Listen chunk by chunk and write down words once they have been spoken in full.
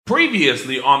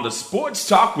Previously on the Sports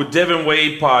Talk with Devin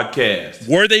Wade podcast.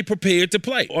 Were they prepared to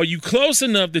play? Are you close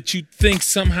enough that you think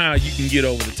somehow you can get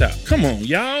over the top? Come on,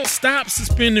 y'all. Stop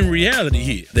suspending reality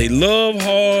here. They love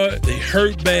hard, they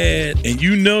hurt bad, and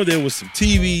you know there was some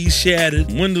TVs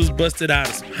shattered, windows busted out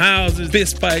of some houses,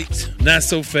 fist fights. Not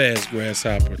so fast,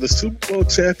 Grasshopper. The Super Bowl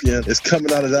champion is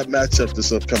coming out of that matchup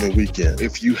this upcoming weekend.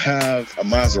 If you have a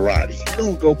Maserati, you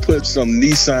don't go put some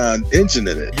Nissan engine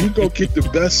in it. You go get the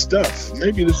best stuff.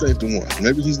 Maybe this ain't the one.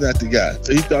 Maybe he's not the guy.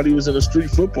 He thought he was in a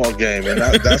street football game, and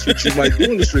that's what you might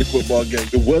do in a street football game.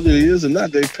 Whether he is or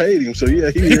not, they paid him. So, yeah,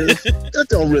 he is. That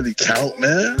don't really count,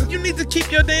 man. You need to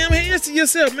keep your damn hands to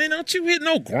yourself, man. Don't you hit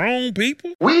no grown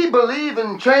people. We believe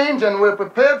in change, and we're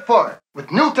prepared for it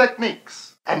with new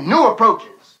techniques and new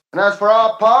approaches. And as for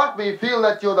our part, we feel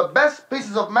that you're the best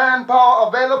pieces of manpower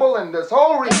available in this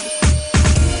whole region.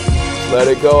 Let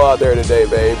it go out there today,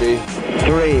 baby.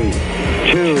 3,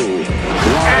 2, 1.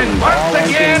 And once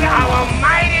again, our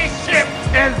mighty ship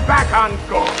is back on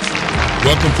course.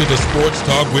 Welcome to the Sports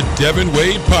Talk with Devin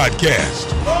Wade podcast.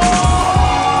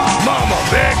 Oh, mama,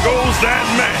 there goes that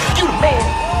man. You roll.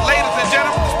 Ladies and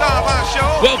gentlemen, the star of our show.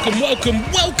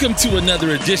 Welcome to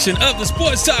another edition of the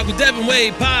Sports Talk with Devin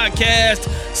Wade podcast.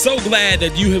 So glad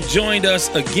that you have joined us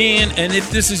again. And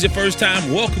if this is your first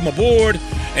time, welcome aboard.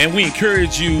 And we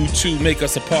encourage you to make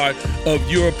us a part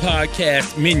of your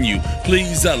podcast menu.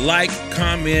 Please like,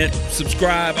 comment,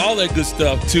 subscribe, all that good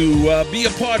stuff to be a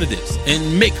part of this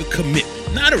and make a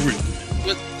commitment. Not a real commitment,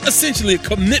 but essentially a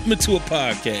commitment to a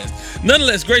podcast.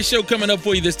 Nonetheless, great show coming up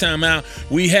for you this time out.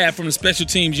 We have from the special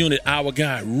teams unit our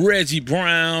guy Reggie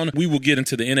Brown. We will get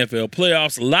into the NFL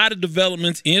playoffs. A lot of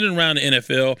developments in and around the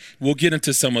NFL. We'll get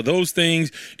into some of those things.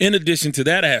 In addition to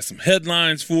that, I have some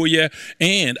headlines for you,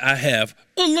 and I have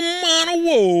a Lamont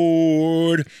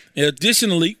Award.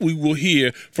 Additionally, we will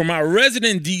hear from our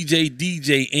resident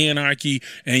DJ Anarchy,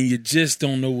 and you just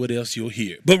don't know what else you'll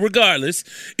hear. But regardless,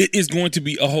 it is going to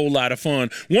be a whole lot of fun.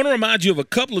 Want to remind you of a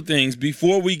couple of things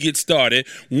before we get started.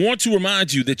 Want to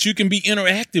remind you that you can be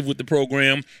interactive with the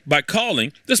program by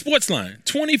calling the Sports Line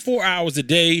 24 hours a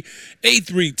day,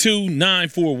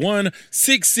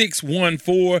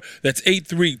 832-941-6614. That's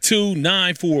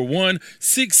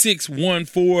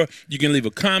 832-941-6614. You can leave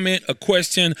a comment, a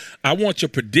question. I want your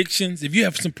predictions. If you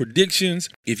have some predictions,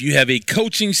 if you have a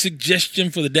coaching suggestion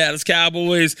for the Dallas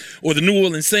Cowboys or the New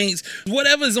Orleans Saints,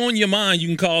 whatever's on your mind, you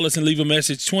can call us and leave a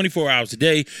message 24 hours a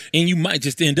day, and you might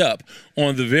just end up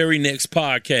on the very next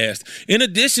podcast. In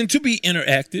addition, to be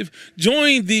interactive,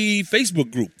 join the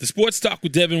Facebook group, the Sports Talk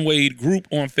with Devin Wade group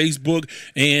on Facebook,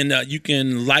 and you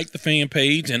can like the fan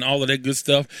page and all of that good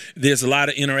stuff. There's a lot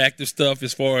of interactive stuff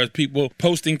as far as people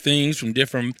posting things from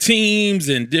different teams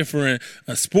and different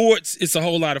sports. It's a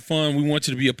whole lot of fun. We want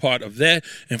you to be a part of that.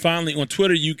 And finally, on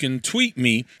Twitter, you can tweet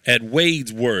me at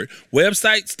Wade's Word.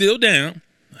 Website still down.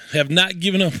 Have not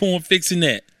given up on fixing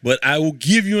that, but I will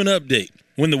give you an update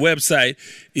when the website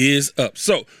is up.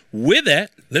 So with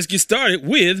that, let's get started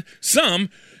with some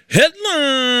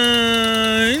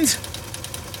headlines.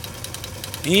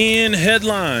 In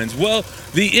headlines, well,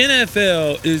 the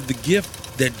NFL is the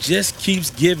gift that just keeps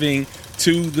giving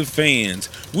to the fans.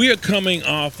 We are coming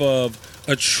off of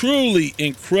a truly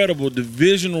incredible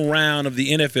divisional round of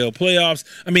the NFL playoffs.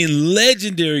 I mean,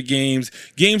 legendary games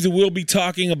that we'll be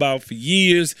talking about for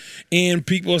years. And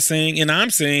people are saying, and I'm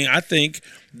saying, I think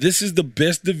this is the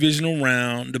best divisional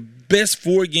round, the best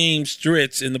 4-game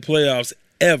stretch in the playoffs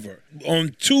ever.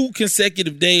 On 2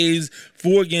 consecutive days,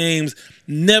 4 games,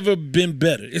 never been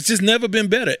better. It's just never been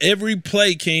better. Every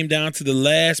play came down to the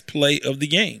last play of the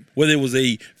game, whether it was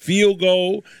a field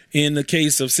goal in the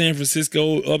case of San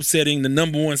Francisco upsetting the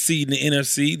number 1 seed in the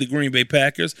NFC, the Green Bay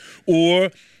Packers, or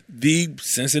the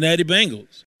Cincinnati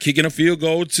Bengals kicking a field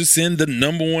goal to send the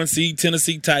number 1 seed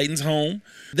Tennessee Titans home.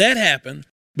 That happened.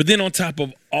 But then on top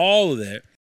of all of that,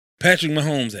 Patrick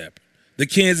Mahomes happened. The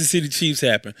Kansas City Chiefs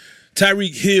happened.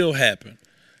 Tyreek Hill happened.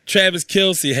 Travis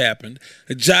Kelce happened.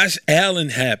 Josh Allen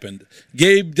happened.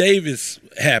 Gabe Davis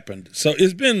happened. So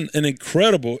it's been an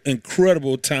incredible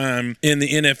time in the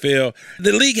NFL.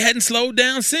 The league hadn't slowed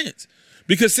down since.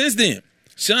 Because since then,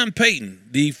 Sean Payton,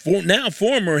 the now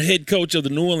former head coach of the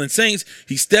New Orleans Saints,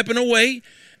 he's stepping away.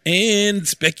 And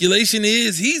speculation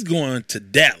is he's going to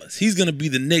Dallas. He's going to be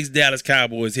the next Dallas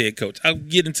Cowboys head coach. I'll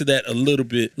get into that a little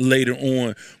bit later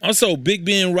on. Also, Big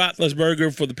Ben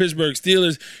Roethlisberger for the Pittsburgh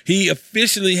Steelers, he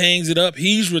officially hangs it up.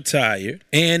 He's retired.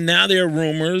 And now there are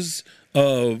rumors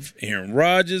of Aaron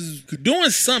Rodgers doing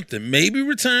something, maybe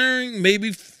retiring,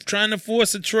 maybe trying to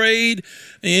force a trade.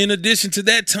 In addition to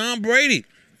that, Tom Brady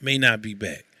may not be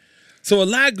back. So a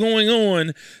lot going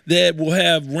on that will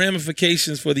have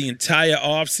ramifications for the entire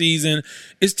offseason.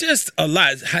 It's just a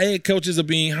lot. Head coaches are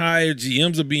being hired.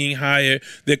 GMs are being hired.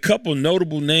 There are a couple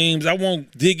notable names. I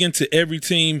won't dig into every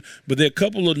team, but there are a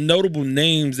couple of notable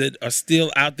names that are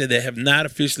still out there that have not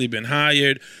officially been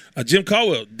hired. Jim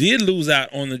Caldwell did lose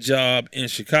out on the job in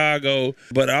Chicago,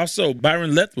 but also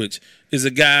Byron Leftwich is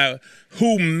a guy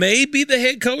who may be the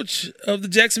head coach of the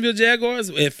Jacksonville Jaguars.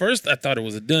 At first, I thought it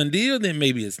was a done deal. Then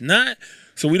maybe it's not.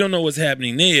 So we don't know what's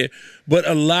happening there. But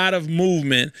a lot of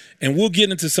movement, and we'll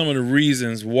get into some of the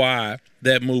reasons why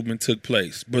that movement took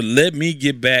place. But let me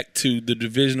get back to the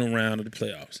divisional round of the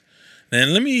playoffs.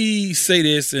 And let me say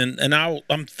this, and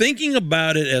I'm thinking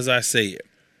about it as I say it.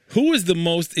 Who is the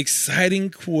most exciting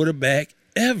quarterback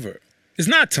ever? It's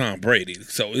not Tom Brady,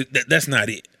 so that's not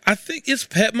it. I think it's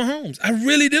Pat Mahomes. I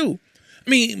really do. I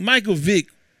mean, Michael Vick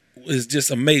is just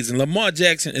amazing. Lamar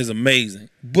Jackson is amazing.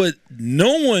 But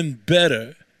no one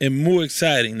better and more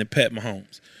exciting than Pat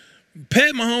Mahomes.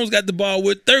 Pat Mahomes got the ball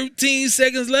with 13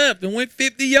 seconds left and went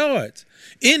 50 yards.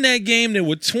 In that game, there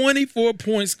were 24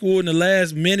 points scored in the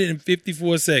last minute and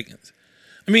 54 seconds.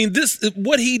 I mean,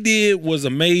 what he did was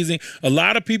amazing. A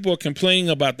lot of people are complaining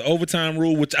about the overtime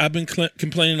rule, which I've been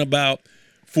complaining about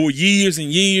for years and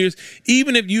years.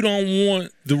 Even if you don't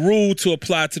want the rule to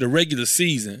apply to the regular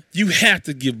season, you have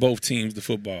to give both teams the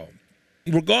football.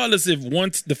 Regardless if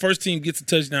the first team gets a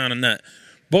touchdown or not,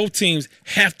 both teams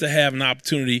have to have an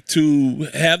opportunity to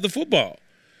have the football.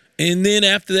 And then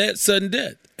after that, sudden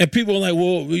death. And people are like,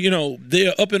 well,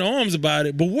 they're up in arms about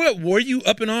it. But what, were you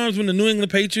up in arms when the New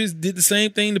England Patriots did the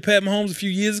same thing to Pat Mahomes a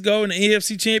few years ago in the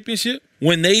AFC Championship?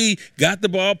 When they got the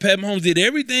ball, Pat Mahomes did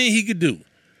everything he could do.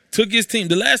 Took his team.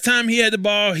 The last time he had the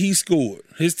ball, he scored.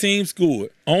 His team scored.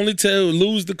 Only to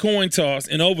lose the coin toss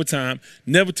in overtime,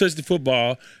 never touched the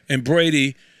football, and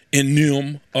Brady and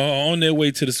them are on their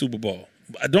way to the Super Bowl.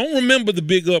 I don't remember the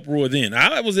big uproar then.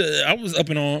 I was up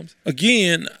in arms.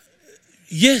 Again,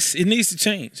 yes, it needs to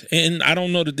change. And I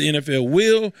don't know that the NFL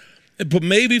will, but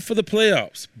maybe for the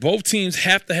playoffs, both teams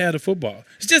have to have the football.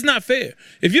 It's just not fair.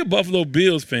 If you're a Buffalo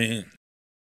Bills fan,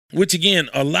 which, again,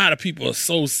 a lot of people are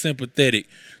so sympathetic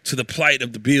to the plight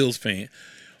of the Bills fan.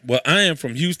 Well, I am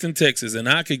from Houston, Texas, and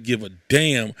I could give a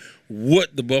damn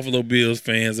what the Buffalo Bills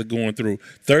fans are going through.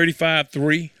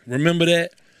 35-3, remember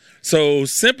that? So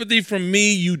sympathy from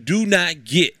me, you do not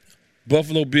get,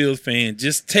 Buffalo Bills fan.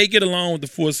 Just take it along with the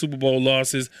 4 Super Bowl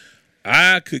losses.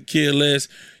 I could care less.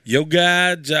 Your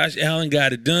guy, Josh Allen,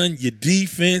 got it done. Your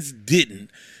defense didn't.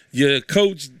 Your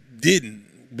coach didn't.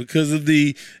 Because of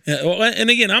and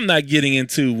again, I'm not getting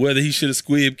into whether he should have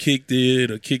squib kicked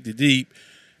it or kicked it deep.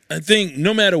 I think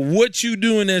no matter what you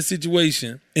do in that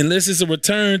situation, unless it's a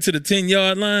return to the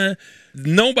 10-yard line,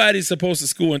 nobody's supposed to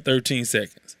score in 13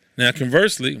 seconds. Now,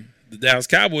 conversely, the Dallas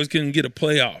Cowboys couldn't get a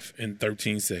playoff in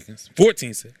 13 seconds,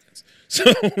 14 seconds.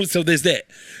 So there's that.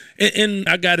 And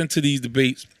I got into these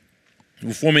debates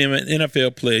with former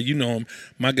NFL player. You know him,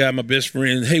 my guy, my best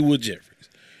friend, Haywood Jeffries.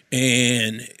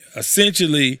 And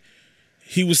essentially,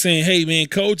 he was saying, hey, man,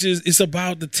 coaches, it's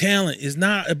about the talent. It's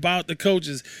not about the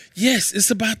coaches. Yes,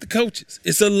 it's about the coaches.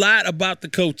 It's a lot about the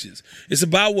coaches. It's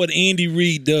about what Andy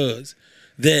Reid does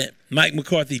that Mike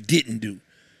McCarthy didn't do.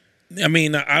 I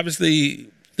mean, obviously,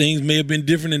 things may have been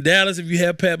different in Dallas if you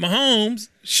have Pat Mahomes,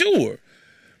 sure.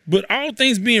 But all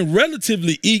things being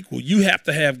relatively equal, you have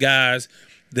to have guys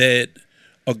that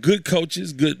are good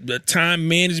coaches. Good time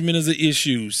management is an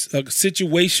issue.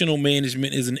 Situational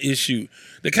management is an issue.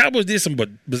 The Cowboys did some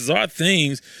bizarre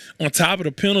things on top of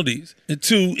the penalties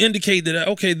to indicate that,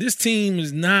 okay, this team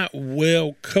is not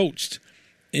well coached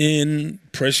in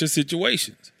pressure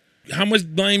situations. How much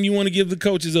blame you want to give the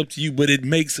coaches up to you, but it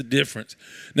makes a difference.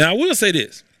 Now, I will say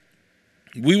this.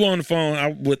 We were on the phone. I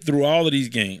went through all of these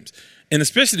games, and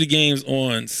especially the games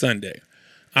on Sunday.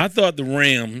 I thought the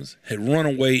Rams had run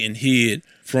away and hid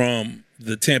from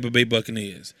the Tampa Bay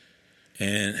Buccaneers.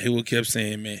 And Haywood kept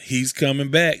saying, man, he's coming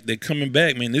back. They're coming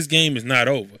back, man. This game is not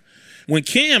over. When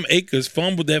Cam Akers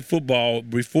fumbled that football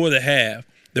before the half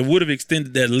that would have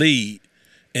extended that lead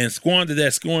and squandered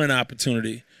that scoring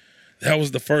opportunity, that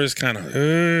was the first kind of,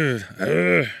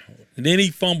 And then he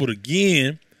fumbled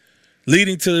again,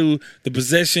 leading to the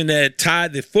possession that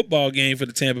tied the football game for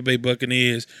the Tampa Bay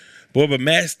Buccaneers. Boy, but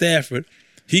Matt Stafford,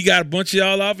 he got a bunch of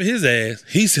y'all off of his ass.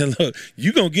 He said, look,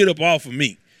 you're going to get up off of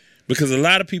me. Because a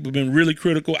lot of people have been really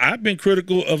critical. I've been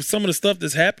critical of some of the stuff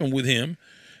that's happened with him.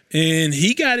 And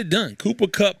he got it done. Cooper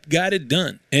Kupp got it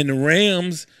done. And the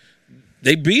Rams,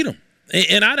 they beat him.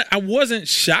 And I wasn't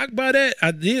shocked by that.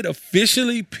 I did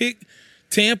officially pick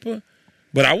Tampa.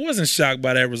 But I wasn't shocked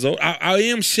by that result. I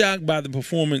am shocked by the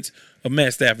performance of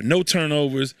Matt Stafford. No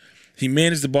turnovers. He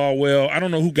managed the ball well. I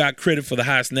don't know who got credit for the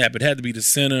high snap. It had to be the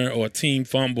center or a team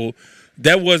fumble.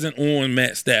 That wasn't on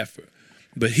Matt Stafford.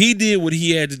 But he did what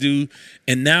he had to do,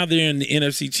 and now they're in the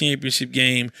NFC Championship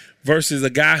game versus a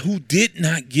guy who did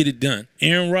not get it done,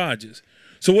 Aaron Rodgers.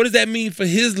 So what does that mean for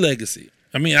his legacy?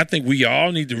 I mean, I think we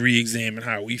all need to re-examine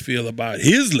how we feel about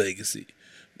his legacy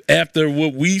after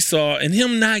what we saw and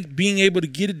him not being able to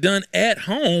get it done at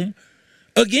home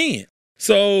again.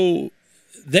 So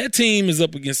that team is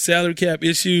up against salary cap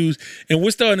issues, and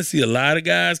we're starting to see a lot of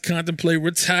guys contemplate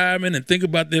retirement and think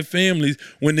about their families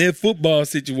when their football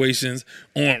situations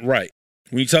aren't right.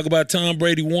 When you talk about Tom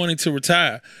Brady wanting to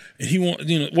retire, and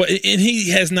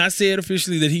he has not said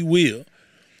officially that he will,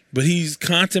 but he's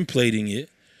contemplating it.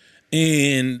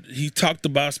 And he talked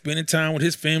about spending time with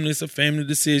his family. It's a family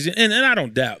decision. And I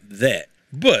don't doubt that.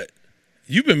 But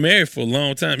you've been married for a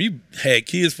long time. You had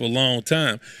kids for a long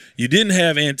time. You didn't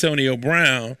have Antonio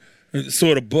Brown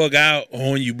sort of bug out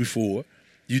on you before.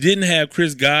 You didn't have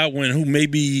Chris Godwin, who may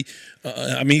be,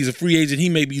 he's a free agent. He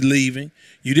may be leaving.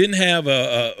 You didn't have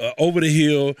a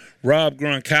over-the-hill Rob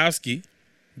Gronkowski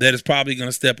that is probably going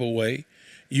to step away.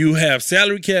 You have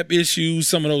salary cap issues.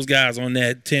 Some of those guys on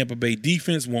that Tampa Bay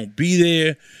defense won't be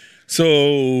there.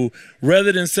 So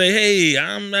rather than say, hey,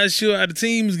 I'm not sure how the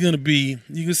team is going to be,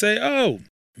 you can say, oh,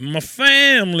 my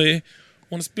family,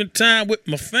 want to spend time with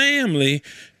my family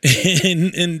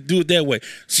and do it that way.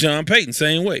 Sean Payton,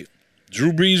 same way.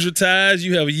 Drew Brees retires.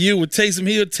 You have a year with Taysom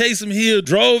Hill. Taysom Hill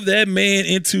drove that man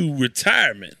into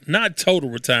retirement, not total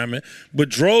retirement, but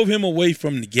drove him away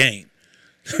from the game.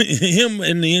 Him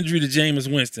and the injury to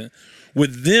Jameis Winston,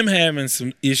 with them having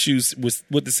some issues with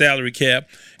the salary cap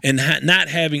and not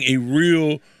having a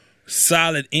real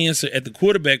solid answer at the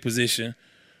quarterback position,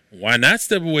 why not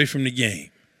step away from the game?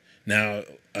 Now,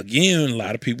 again, a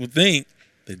lot of people think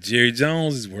that Jerry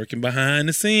Jones is working behind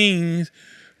the scenes,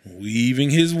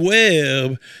 weaving his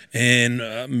web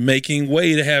and making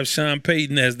way to have Sean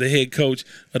Payton as the head coach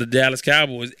of the Dallas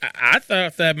Cowboys. I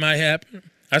thought that might happen.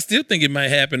 I still think it might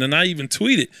happen, and I even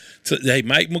tweeted, hey,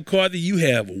 Mike McCarthy, you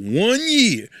have 1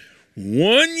 year,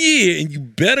 and you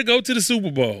better go to the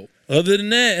Super Bowl. Other than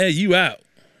that, hey, you out.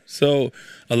 So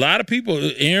a lot of people,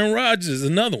 Aaron Rodgers is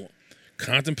another one,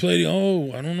 contemplating,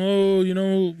 I don't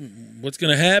know, what's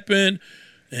going to happen,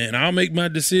 and I'll make my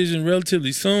decision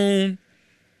relatively soon.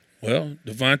 Well,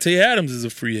 Devontae Adams is a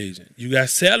free agent. You got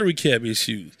salary cap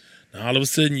issues. Now, all of a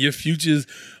sudden, your future's,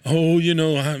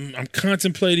 I'm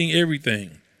contemplating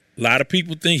everything. A lot of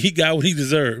people think he got what he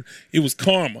deserved. It was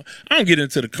karma. I don't get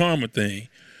into the karma thing,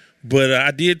 but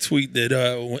I did tweet that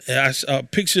a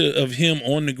picture of him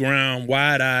on the ground,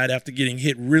 wide-eyed after getting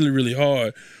hit really, really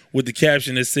hard with the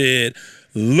caption that said,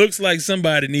 looks like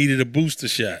somebody needed a booster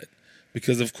shot.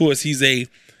 Because, of course, he's a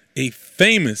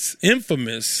famous,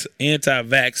 infamous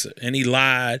anti-vaxxer, and he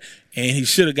lied, and he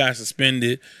should have got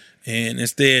suspended. And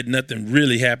instead, nothing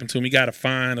really happened to him. He got a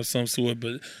fine of some sort.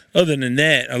 But other than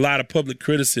that, a lot of public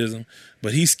criticism.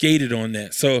 But he skated on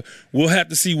that. So we'll have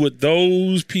to see what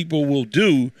those people will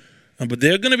do. But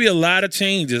there are going to be a lot of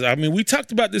changes. I mean, we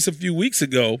talked about this a few weeks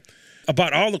ago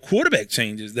about all the quarterback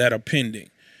changes that are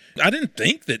pending. I didn't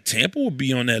think that Tampa would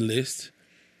be on that list.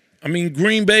 I mean,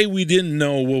 Green Bay, we didn't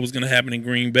know what was going to happen in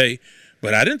Green Bay.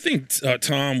 But I didn't think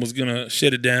Tom was going to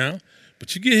shut it down.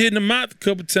 But you get hit in the mouth a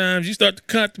couple times, you start to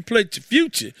contemplate your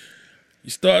future. You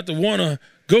start to want to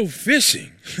go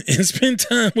fishing and spend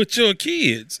time with your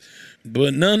kids.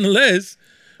 But nonetheless,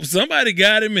 somebody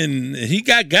got him, and he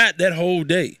got that whole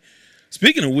day.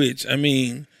 Speaking of which, I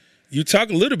mean, you talk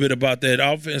a little bit about that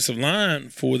offensive line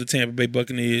for the Tampa Bay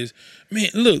Buccaneers. Man,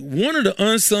 look, one of the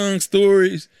unsung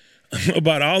stories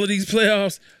about all of these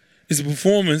playoffs is the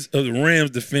performance of the Rams'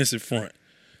 defensive front.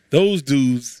 Those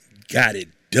dudes got it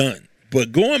done.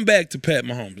 But going back to Pat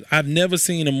Mahomes, I've never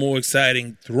seen a more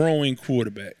exciting throwing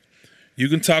quarterback. You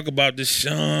can talk about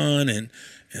Deshaun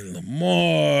and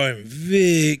Lamar and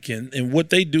Vic and what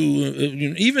they do.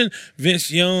 Even Vince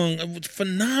Young,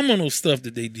 phenomenal stuff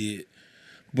that they did.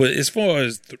 But as far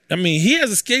as, he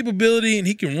has escapability and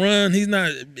he can run. He's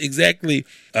not exactly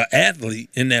an athlete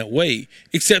in that way,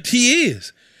 except he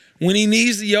is. When he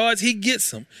needs the yards, he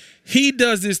gets them. He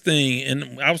does this thing,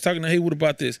 and I was talking to Haywood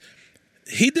about this.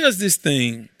 He does this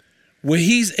thing where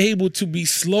he's able to be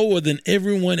slower than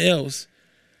everyone else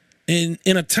in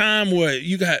a time where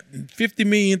you got 50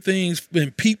 million things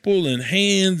and people and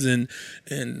hands and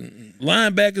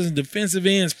linebackers and defensive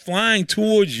ends flying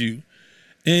towards you.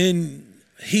 And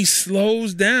he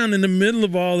slows down in the middle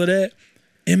of all of that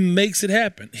and makes it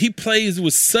happen. He plays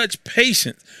with such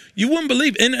patience. You wouldn't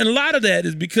believe it. And a lot of that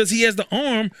is because he has the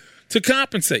arm to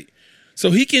compensate. So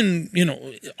he can,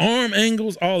 arm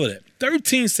angles, all of that.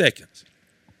 13 seconds.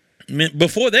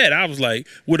 Before that, I was like,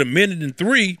 with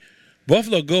 1:03,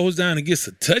 Buffalo goes down and gets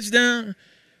a touchdown.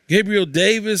 Gabriel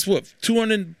Davis,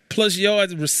 200-plus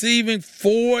yards receiving,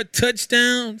 4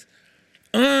 touchdowns.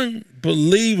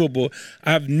 Unbelievable.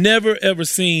 I've never, ever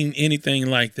seen anything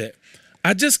like that.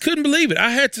 I just couldn't believe it. I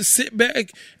had to sit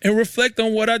back and reflect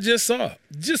on what I just saw.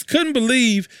 Just couldn't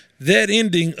believe that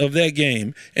ending of that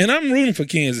game. And I'm rooting for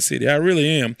Kansas City. I really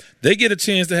am. They get a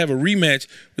chance to have a rematch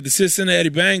with the Cincinnati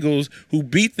Bengals, who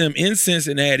beat them in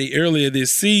Cincinnati earlier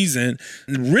this season,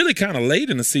 really kind of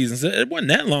late in the season. So it wasn't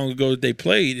that long ago that they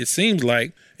played, it seems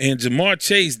like. And Jamar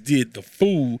Chase did the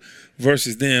fool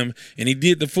versus them, and he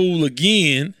did the fool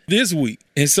again this week.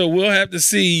 And so we'll have to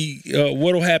see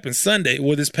what will happen Sunday,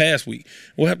 this past week.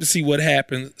 We'll have to see what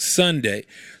happens Sunday.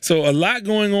 So a lot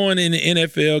going on in the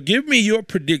NFL. Give me your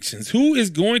predictions. Who is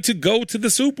going to go to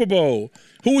the Super Bowl?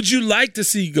 Who would you like to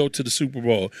see go to the Super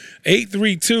Bowl?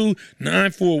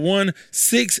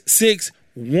 832-941-6614.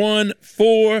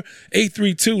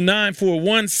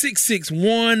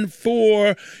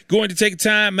 832-941-6614. Going to take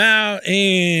time out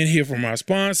and hear from our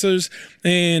sponsors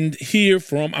and hear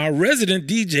from our resident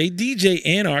DJ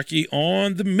Anarchy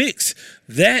on the mix.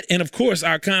 That and, of course,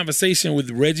 our conversation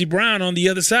with Reggie Brown on the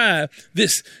other side.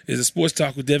 This is a Sports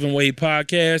Talk with Devin Wade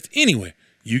podcast. Anywhere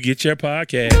you get your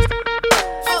podcast.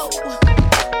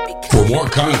 For more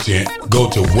content, go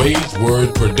to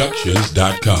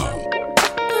wadeswordproductions.com.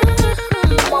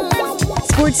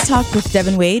 Sports Talk with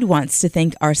Devin Wade wants to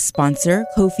thank our sponsor,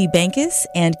 Kofi Bankis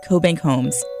and CoBank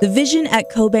Homes. The vision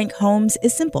at CoBank Homes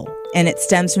is simple, and it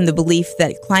stems from the belief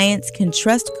that clients can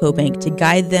trust CoBank to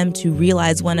guide them to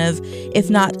realize one of, if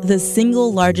not the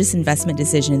single largest investment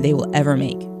decision they will ever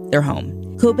make, their home.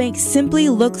 CoBank simply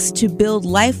looks to build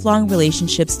lifelong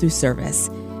relationships through service.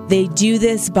 They do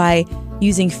this by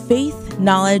using faith,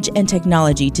 knowledge, and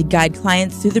technology to guide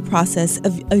clients through the process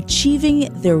of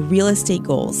achieving their real estate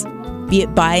goals. Be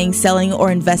it buying, selling,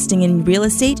 or investing in real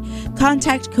estate,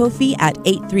 contact Kofi at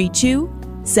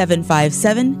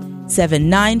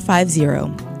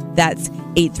 832-757-7950. That's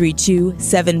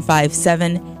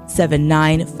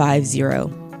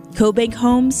 832-757-7950. CoBank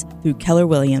Homes through Keller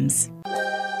Williams.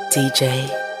 DJ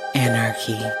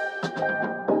Anarchy.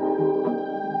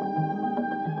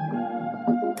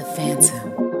 The Phantom.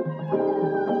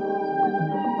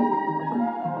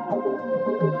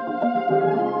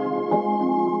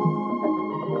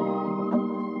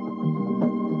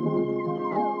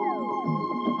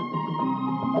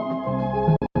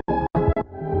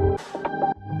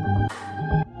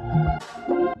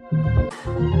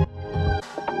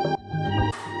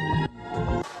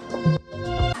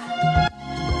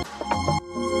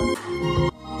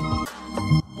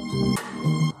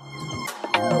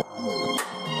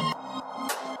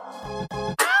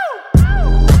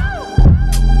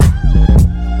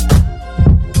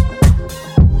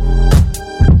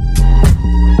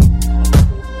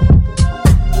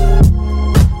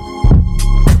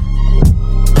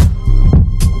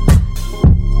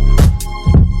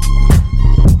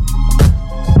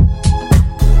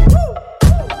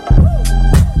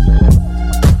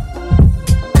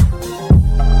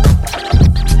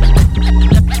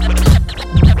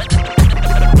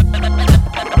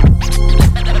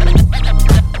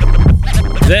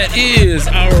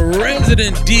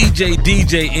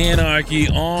 DJ Anarchy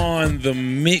on the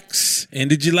mix. And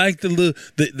did you like the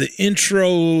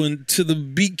intro and to the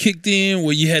beat kicked in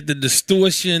where you had the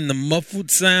distortion, the muffled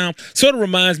sound? Sort of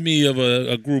reminds me of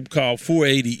a group called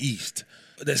 480 East.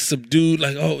 That's subdued,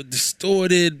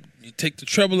 distorted. You take the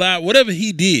treble out, whatever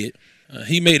he did.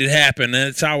 He made it happen.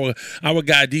 That's our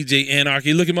guy, DJ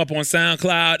Anarchy. Look him up on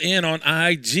SoundCloud and on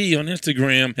IG, on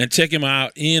Instagram, and check him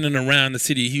out in and around the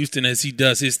city of Houston as he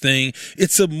does his thing.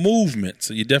 It's a movement,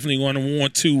 so you definitely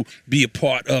want to be a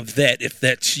part of that if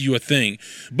that's your thing.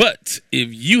 But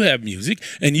if you have music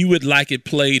and you would like it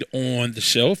played on the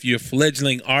show, if you're a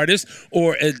fledgling artist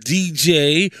or a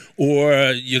DJ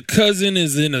or your cousin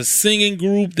is in a singing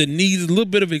group that needs a little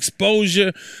bit of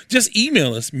exposure, just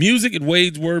email us,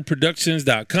 music@wadeswordproductions.com.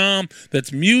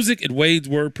 That's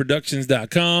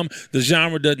music@wadeswordproductions.com. The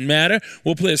genre doesn't matter.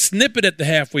 We'll play a snippet at the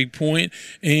halfway point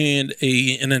and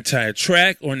an entire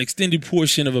track or an extended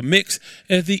portion of a mix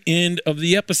at the end of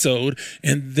the episode.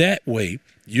 And that way,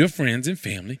 your friends and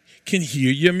family can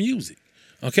hear your music.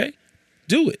 Okay?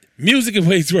 Do it.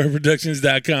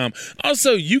 music@wadeswordproductions.com.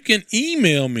 Also, you can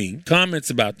email me comments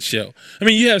about the show. I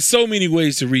mean, you have so many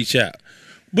ways to reach out.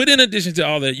 But in addition to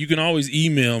all that, you can always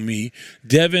email me,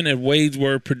 Devin at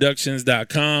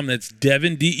wadesworthproductions.com. That's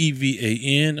Devin,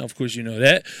 D-E-V-A-N. Of course, you know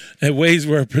that, at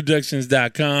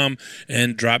wadesworthproductions.com,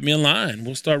 and drop me a line.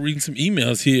 We'll start reading some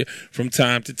emails here from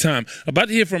time to time. About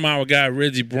to hear from our guy,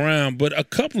 Reggie Brown, but a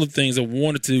couple of things I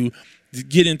wanted to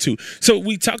get into. So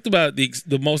we talked about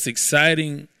the most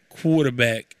exciting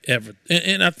quarterback ever.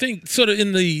 And I think sort of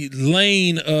in the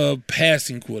lane of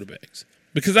passing quarterbacks.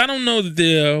 Because I don't know that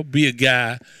there'll be a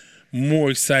guy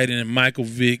more exciting than Michael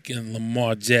Vick and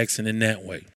Lamar Jackson in that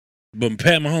way. But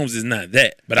Pat Mahomes is not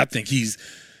that. But I think he's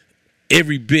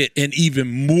every bit and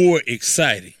even more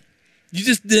exciting. You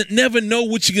just never know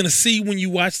what you're going to see when you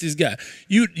watch this guy.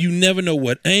 You never know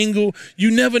what angle.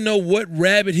 You never know what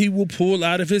rabbit he will pull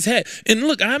out of his hat. And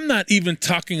look, I'm not even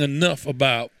talking enough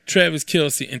about Travis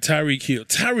Kelce and Tyreek Hill.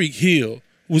 Tyreek Hill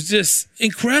was just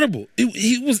incredible.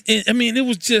 It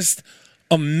was just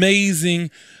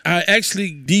amazing. I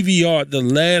actually DVR'd the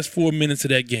last 4 minutes of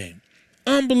that game.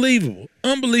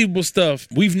 Unbelievable stuff.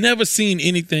 We've never seen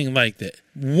anything like that.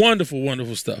 Wonderful,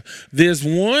 wonderful stuff. There's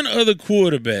one other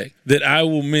quarterback that I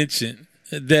will mention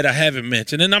that I haven't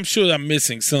mentioned, and I'm sure I'm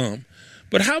missing some.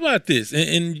 But how about this?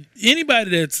 And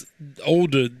anybody that's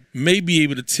older may be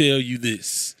able to tell you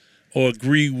this or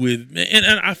agree with, and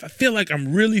I feel like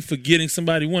I'm really forgetting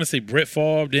somebody. You want to say Brett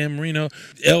Favre, Dan Marino,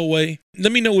 Elway.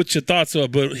 Let me know what your thoughts are.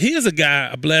 But here's a guy,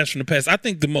 a blast from the past. I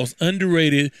think the most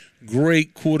underrated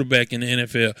great quarterback in the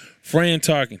NFL, Fran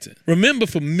Tarkenton. Remember,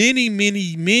 for many,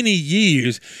 many, many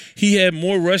years, he had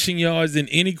more rushing yards than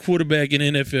any quarterback in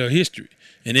NFL history.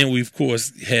 And then we, of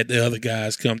course, had the other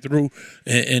guys come through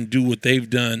and do what they've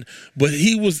done. But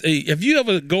he was if you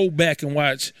ever go back and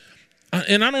watch,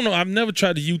 and I don't know, I've never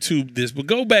tried to YouTube this, but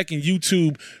go back and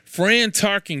YouTube Fran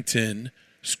Tarkenton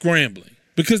scrambling.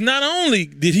 Because not only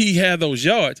did he have those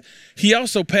yards, he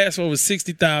also passed over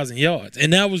 60,000 yards.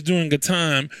 And that was during a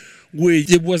time where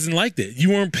it wasn't like that.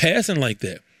 You weren't passing like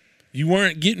that. You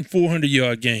weren't getting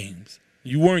 400-yard games.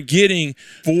 You weren't getting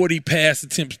 40 pass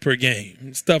attempts per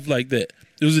game, stuff like that.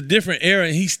 It was a different era,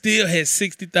 and he still had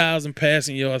 60,000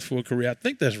 passing yards for a career. I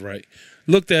think that's right.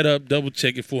 Look that up,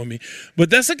 double-check it for me. But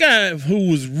that's a guy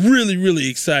who was really, really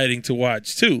exciting to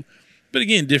watch, too. But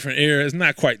again, different era. It's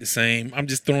not quite the same. I'm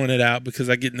just throwing it out because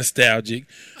I get nostalgic.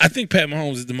 I think Pat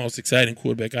Mahomes is the most exciting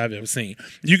quarterback I've ever seen.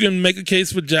 You can make a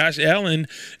case for Josh Allen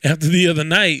after the other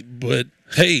night, but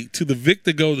hey, to the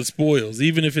victor go the spoils,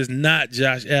 even if it's not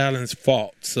Josh Allen's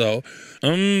fault. So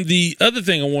the other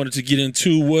thing I wanted to get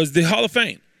into was the Hall of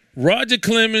Fame. Roger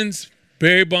Clemens,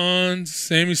 Barry Bonds,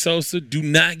 Sammy Sosa do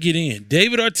not get in.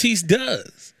 David Ortiz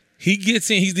does. He gets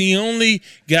in. He's the only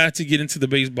guy to get into the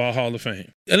Baseball Hall of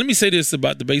Fame. And let me say this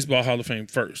about the Baseball Hall of Fame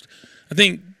first. I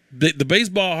think the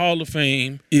Baseball Hall of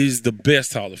Fame is the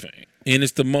best Hall of Fame, and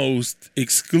it's the most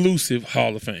exclusive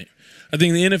Hall of Fame. I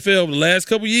think the NFL the last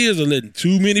couple of years are letting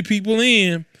too many people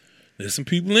in. There's some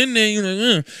people in there, you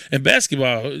know. And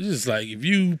basketball, it's just like if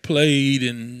you played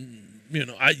and, you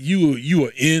know, you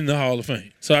are in the Hall of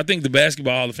Fame. So I think the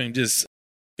Basketball Hall of Fame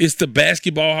it's the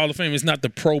Basketball Hall of Fame. It's not the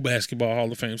Pro Basketball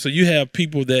Hall of Fame. So you have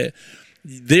people that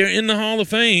they're in the Hall of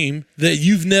Fame that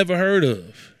you've never heard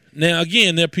of. Now,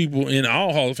 again, there are people in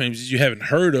all Hall of Fames that you haven't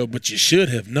heard of, but you should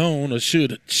have known or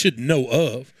should know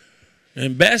of.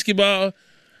 And basketball,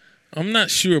 I'm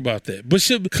not sure about that. But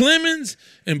should Clemens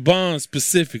and Bonds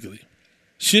specifically,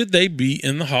 should they be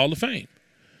in the Hall of Fame?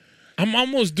 I'm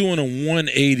almost doing a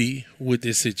 180 with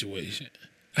this situation.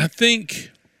 I think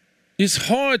it's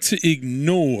hard to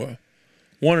ignore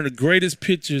one of the greatest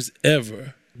pitchers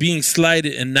ever being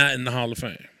slighted and not in the Hall of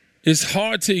Fame. It's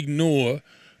hard to ignore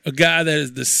a guy that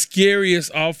is the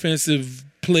scariest offensive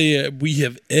player we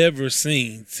have ever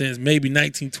seen since maybe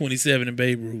 1927 in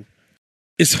Babe Ruth.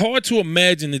 It's hard to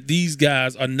imagine that these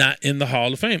guys are not in the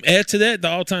Hall of Fame. Add to that the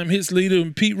all-time hits leader,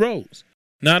 Pete Rose,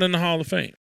 not in the Hall of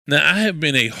Fame. Now, I have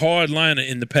been a hardliner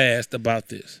in the past about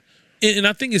this. And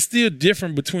I think it's still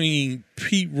different between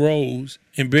Pete Rose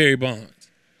and Barry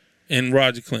Bonds and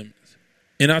Roger Clemens.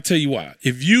 And I'll tell you why.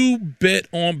 If you bet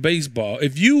on baseball,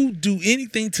 if you do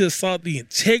anything to assault the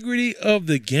integrity of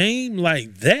the game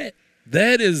like that,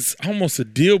 that is almost a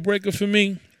deal breaker for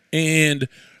me. And,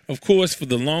 of course, for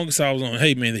the longest I was on,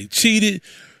 hey, man, they cheated.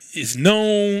 It's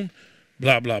known,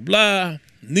 blah, blah, blah.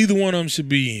 Neither one of them should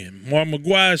be in. Mark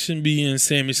McGwire shouldn't be in.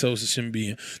 Sammy Sosa shouldn't be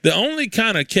in. The only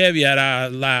kind of caveat I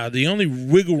allow, the only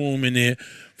wiggle room in there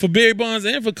for Barry Bonds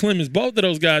and for Clemens, both of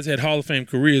those guys had Hall of Fame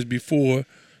careers before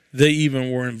they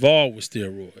even were involved with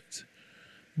steroids.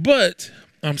 But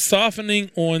I'm softening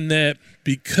on that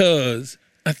because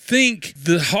I think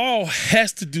the Hall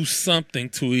has to do something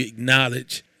to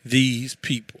acknowledge these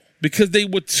people because they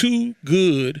were too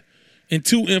good and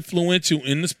too influential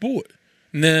in the sport.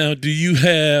 Now, do you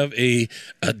have a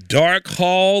dark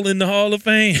hall in the Hall of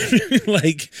Fame?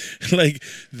 like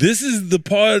this is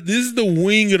the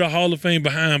wing of the Hall of Fame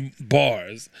behind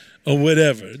bars or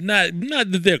whatever. Not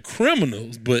that they're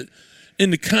criminals, but in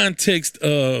the context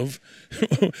of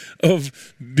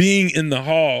being in the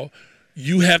hall,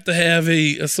 you have to have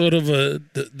a sort of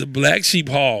the black sheep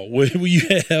hall where you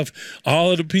have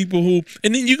all of the people who,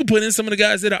 and then you can put in some of the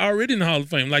guys that are already in the Hall of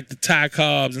Fame, like the Ty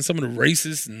Cobbs and some of the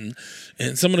racists and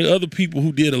some of the other people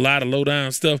who did a lot of low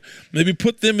down stuff. Maybe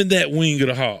put them in that wing of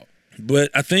the hall. But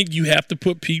I think you have to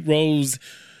put Pete Rose,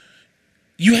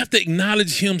 you have to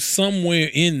acknowledge him somewhere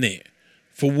in there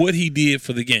for what he did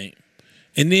for the game.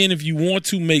 And then if you want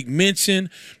to make mention,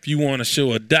 if you want to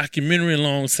show a documentary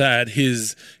alongside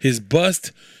his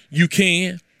bust, you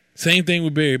can. Same thing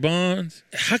with Barry Bonds.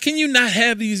 How can you not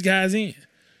have these guys in?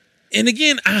 And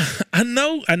again, I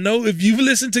know if you've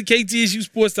listened to KTSU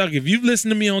Sports Talk, if you've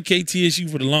listened to me on KTSU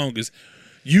for the longest,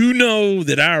 you know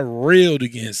that I railed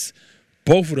against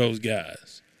both of those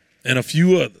guys and a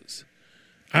few others.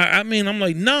 I mean, I'm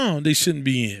like, no, they shouldn't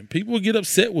be in. People will get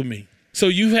upset with me. So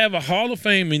you have a Hall of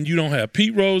Fame and you don't have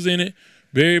Pete Rose in it,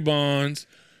 Barry Bonds,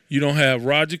 you don't have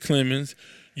Roger Clemens,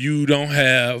 you don't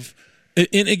have –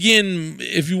 and again,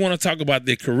 if you want to talk about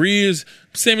their careers,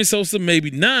 Sammy Sosa maybe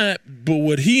not, but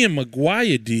what he and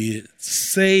McGwire did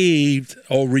saved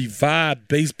or revived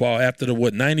baseball after the,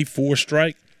 94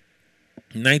 strike?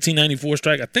 1994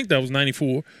 strike, I think that was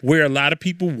 94, where a lot of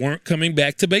people weren't coming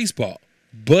back to baseball.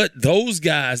 But those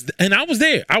guys, and I was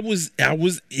there. I was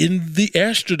in the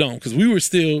Astrodome because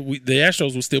the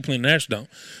Astros were still playing the Astrodome.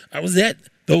 I was at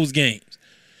those games.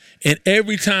 And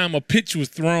every time a pitch was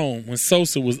thrown when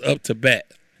Sosa was up to bat,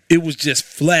 it was just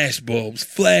flashbulbs.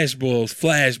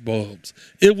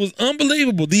 It was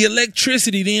unbelievable. The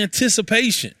electricity, the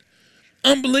anticipation.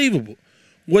 Unbelievable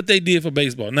what they did for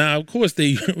baseball. Now, of course,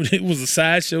 it was a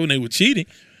sideshow and they were cheating.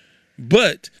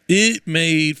 But it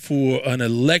made for an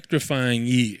electrifying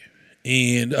year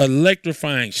and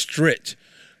electrifying stretch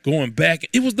going back.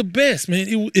 It was the best, man.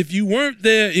 If you weren't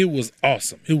there, it was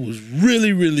awesome. It was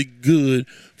really, really good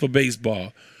for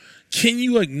baseball. Can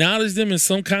you acknowledge them in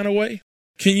some kind of way?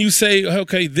 Can you say,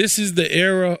 okay, this is the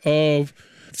era of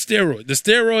the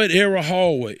steroid era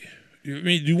hallway? I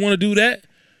mean, do you want to do that?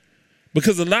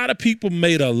 Because a lot of people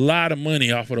made a lot of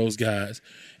money off of those guys,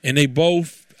 and they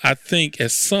both, I think,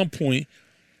 at some point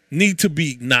need to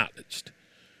be acknowledged.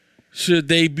 Should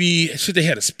they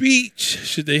have a speech?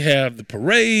 Should they have the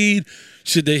parade?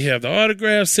 Should they have the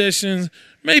autograph sessions?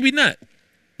 Maybe not.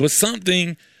 But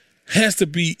something has to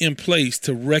be in place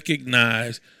to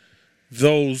recognize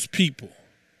those people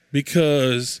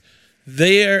because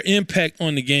their impact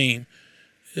on the game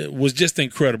was just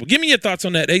incredible. Give me your thoughts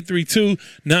on that,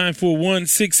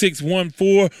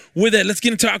 832-941-6614. With that, let's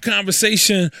get into our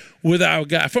conversation with our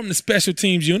guy from the Special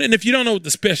Teams Unit. And if you don't know what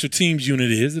the Special Teams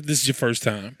Unit is, if this is your first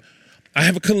time, I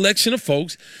have a collection of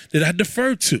folks that I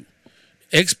defer to.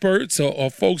 Experts or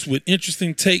folks with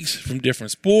interesting takes from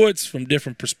different sports, from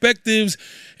different perspectives.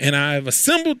 And I've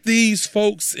assembled these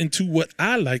folks into what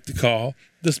I like to call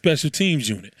the Special Teams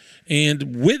Unit.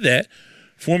 And with that,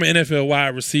 former NFL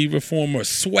wide receiver, former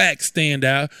SWAC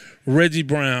standout, Reggie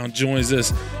Brown joins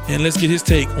us. And let's get his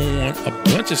take on a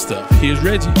bunch of stuff. Here's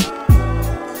Reggie.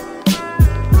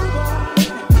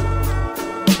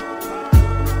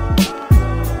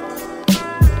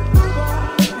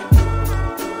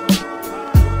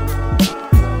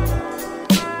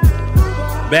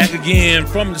 Back again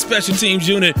from the Special Teams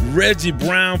Unit, Reggie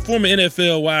Brown, former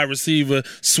NFL wide receiver,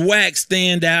 SWAC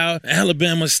standout,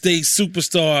 Alabama State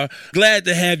superstar. Glad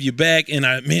to have you back. And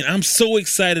I'm so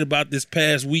excited about this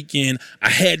past weekend. I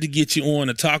had to get you on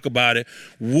to talk about it.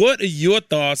 What are your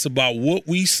thoughts about what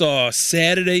we saw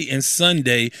Saturday and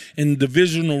Sunday in the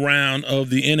divisional round of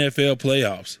the NFL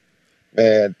playoffs?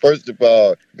 Man, first of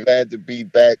all, glad to be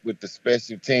back with the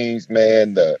Special Teams,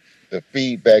 man. The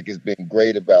feedback has been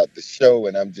great about the show,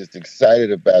 and I'm just excited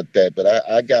about that. But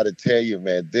I got to tell you,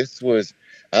 man,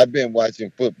 I've been watching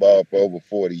football for over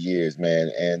 40 years, man,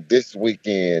 and this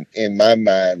weekend, in my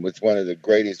mind, was one of the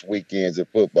greatest weekends of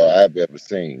football I've ever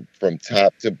seen, from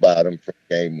top to bottom, from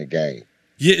game to game.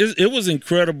 Yeah, it was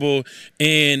incredible,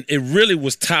 and it really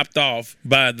was topped off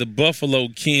by the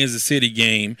Buffalo-Kansas City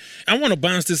game. I want to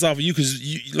bounce this off of you because,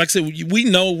 like I said, we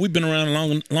know we've been around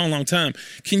a long time.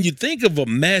 Can you think of a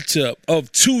matchup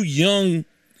of two young,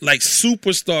 like,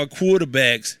 superstar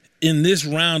quarterbacks in this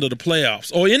round of the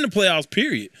playoffs or in the playoffs,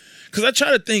 period? Because I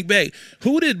try to think back,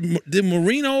 who did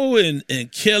Marino and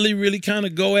Kelly really kind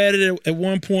of go at it at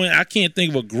one point? I can't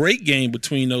think of a great game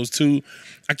between those two.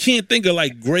 I can't think of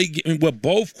like great. Well,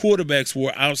 both quarterbacks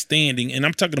were outstanding, and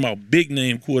I'm talking about big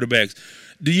name quarterbacks.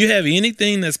 Do you have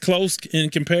anything that's close in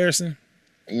comparison?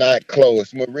 Not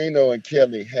close. Marino and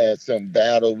Kelly had some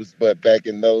battles, but back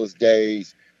in those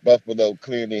days, Buffalo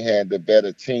clearly had the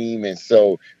better team. And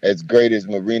so as great as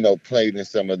Marino played in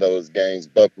some of those games,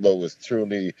 Buffalo was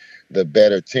truly the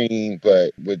better team.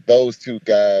 But with those two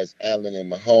guys, Allen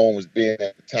and Mahomes, being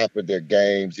at the top of their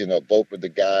games, both of the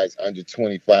guys under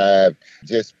 25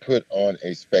 just put on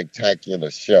a spectacular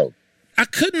show. I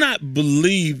could not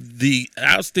believe the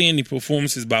outstanding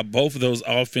performances by both of those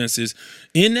offenses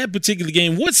in that particular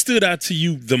game. What stood out to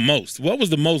you the most? What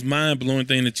was the most mind-blowing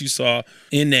thing that you saw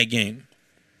in that game?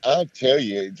 I'll tell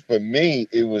you, for me,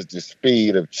 it was the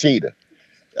speed of Cheetah.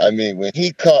 I mean, when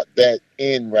he caught that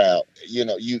in route,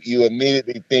 you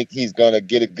immediately think he's going to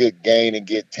get a good gain and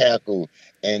get tackled.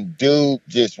 And dude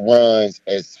just runs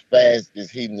as fast as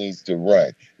he needs to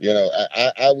run.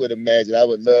 I would imagine, I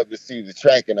would love to see the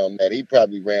tracking on that. He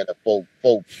probably ran a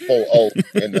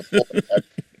 4.40 in the fourth.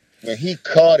 When he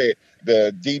caught it,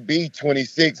 the DB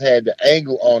 26 had the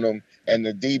angle on him, and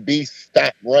the DB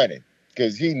stopped running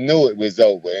because he knew it was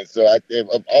over. And so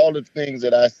of all the things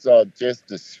that I saw, just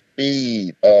the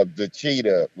speed of the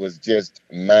Cheetah was just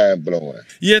mind-blowing.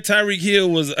 Yeah, Tyreek Hill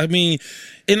was, and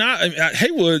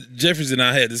Haywood Jeffries and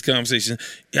I had this conversation.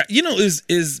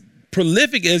 Is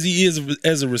prolific as he is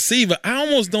as a receiver, I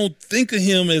almost don't think of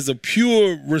him as a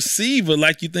pure receiver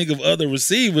like you think of other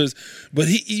receivers, but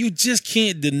you just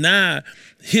can't deny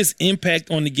his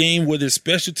impact on the game, whether it's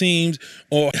special teams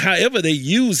or however they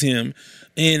use him.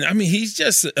 And, he's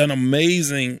just an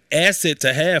amazing asset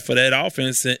to have for that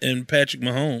offense and Patrick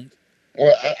Mahomes.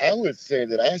 Well, I would say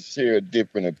that I share a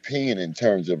different opinion in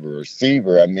terms of a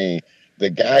receiver. The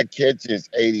guy catches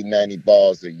 80, 90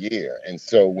 balls a year. And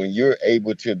so when you're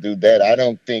able to do that, I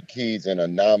don't think he's an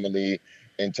anomaly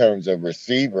in terms of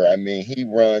receiver. He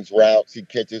runs routes, he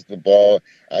catches the ball.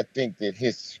 I think that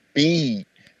his speed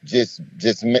just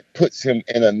puts him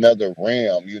in another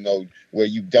realm, where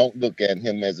you don't look at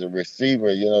him as a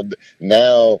receiver.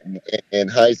 Now in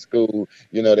high school,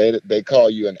 they call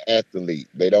you an athlete.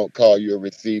 They don't call you a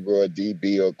receiver or a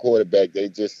DB or a quarterback. They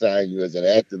just sign you as an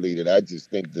athlete, and I just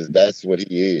think that's what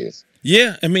he is.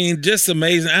 Yeah, just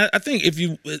amazing. I think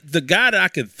the guy that I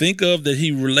could think of that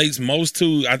he relates most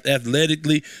to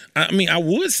athletically, I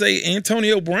would say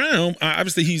Antonio Brown.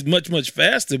 Obviously, he's much, much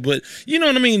faster, but you know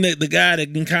what I mean? The guy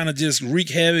that can kind of just wreak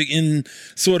havoc in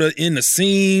the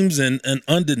seams and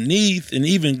underneath and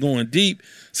even going deep.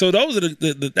 So those are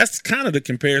that's kind of the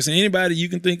comparison. Anybody you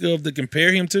can think of to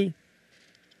compare him to?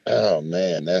 Oh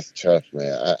man, that's tough,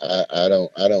 man. I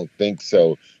don't think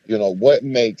so. What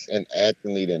makes an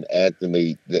athlete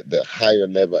the higher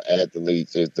level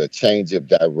athletes is the change of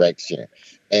direction.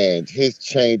 And his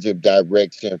change of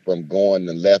direction from going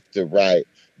to left to right,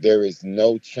 there is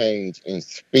no change in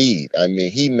speed.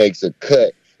 He makes a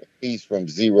cut. He's from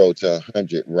 0 to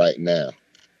 100 right now.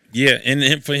 Yeah,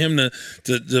 and for him to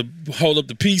hold up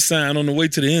the peace sign on the way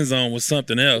to the end zone was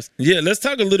something else. Yeah, let's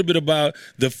talk a little bit about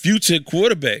the future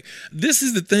quarterback. This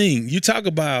is the thing. You talk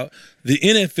about the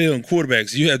NFL and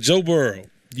quarterbacks. You have Joe Burrow.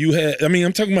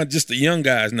 I'm talking about just the young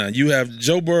guys now. You have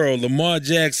Joe Burrow, Lamar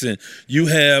Jackson. You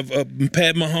have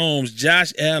Pat Mahomes,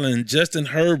 Josh Allen, Justin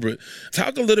Herbert.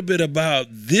 Talk a little bit about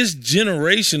this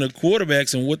generation of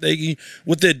quarterbacks and what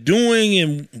they're doing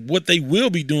and what they will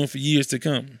be doing for years to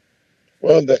come.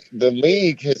 Well, the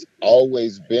league has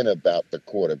always been about the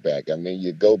quarterback.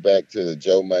 You go back to the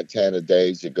Joe Montana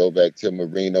days, you go back to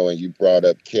Marino, and you brought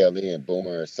up Kelly and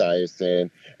Boomer Esiason,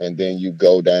 and then you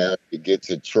go down, you get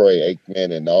to Troy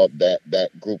Aikman and all that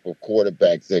group of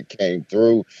quarterbacks that came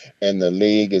through, and the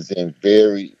league is in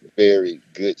very, very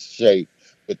good shape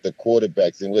with the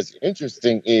quarterbacks. And what's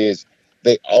interesting is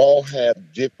they all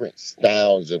have different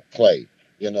styles of play.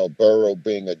 Burrow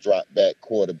being a drop-back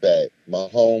quarterback,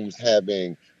 Mahomes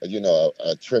having,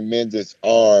 a tremendous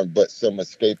arm but some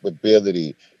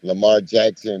escapability, Lamar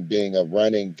Jackson being a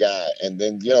running guy, and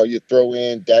then, you throw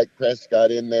in Dak Prescott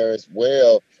in there as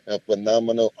well, a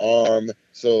phenomenal arm.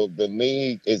 So the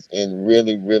league is in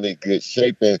really, really good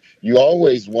shape, and you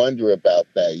always wonder about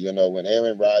that, when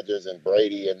Aaron Rodgers and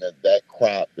Brady and that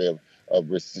crop of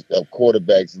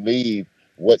quarterbacks leave,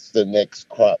 what's the next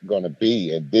crop going to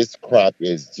be? And this crop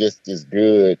is just as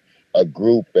good a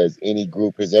group as any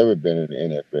group has ever been in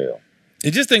the NFL.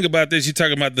 And just think about this. You're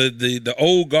talking about the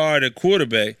old guard at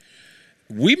quarterback.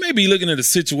 We may be looking at a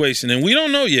situation, and we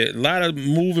don't know yet, a lot of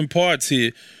moving parts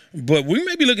here, but we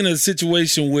may be looking at a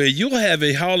situation where you'll have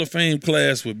a Hall of Fame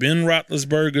class with Ben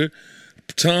Roethlisberger,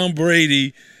 Tom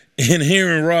Brady, and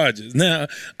Aaron Rodgers. Now,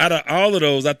 out of all of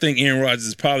those, I think Aaron Rodgers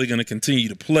is probably going to continue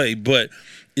to play. But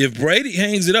if Brady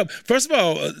hangs it up, first of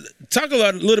all, talk a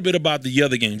little bit about the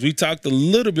other games. We talked a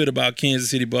little bit about Kansas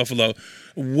City, Buffalo.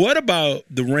 What about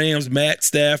the Rams, Matt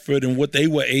Stafford, and what they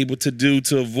were able to do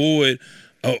to avoid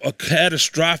a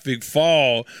catastrophic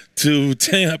fall to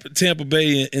Tampa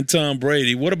Bay and Tom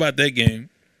Brady? What about that game?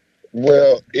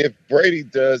 Well, if Brady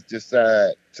does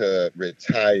decide to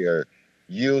retire,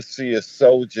 you'll see a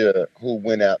soldier who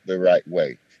went out the right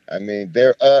way. I mean,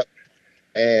 they're up,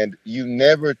 and you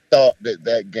never thought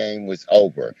that game was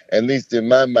over. At least in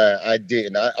my mind, I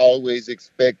didn't. I always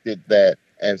expected that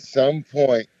at some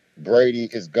point Brady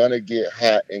is going to get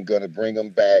hot and going to bring them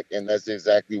back, and that's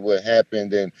exactly what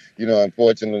happened. And,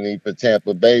 unfortunately for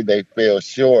Tampa Bay, they fell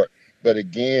short. But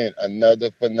again, another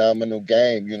phenomenal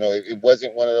game. It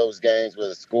wasn't one of those games where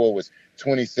the score was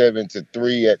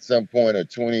 27-3 at some point or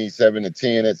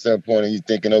 27-10 at some point, and you're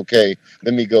thinking, okay,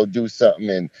 let me go do something,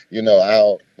 and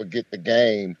I'll forget the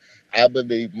game. I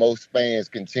believe most fans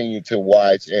continue to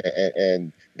watch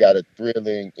and got a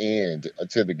thrilling end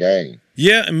to the game.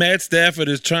 Yeah, and Matt Stafford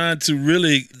is trying to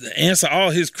really answer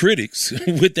all his critics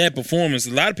with that performance.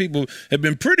 A lot of people have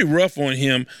been pretty rough on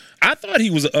him. I thought he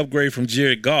was an upgrade from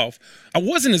Jared Goff. I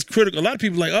wasn't as critical. A lot of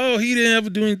people were like, oh, he didn't ever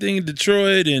do anything in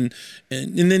Detroit. And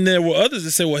then there were others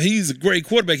that said, well, he's a great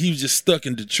quarterback. He was just stuck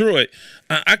in Detroit.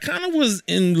 I kind of was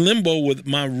in limbo with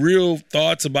my real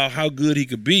thoughts about how good he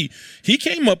could be. He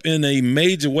came up in a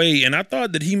major way, and I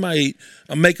thought that he might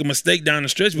make a mistake down the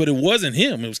stretch, but it wasn't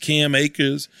him. It was Cam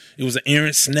Akers. It was an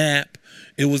errant snap.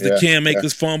 It was the Cam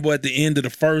Akers fumble at the end of the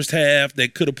first half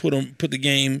that could have put the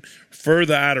game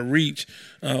further out of reach.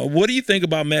 What do you think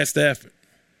about Matt Stafford?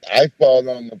 I fall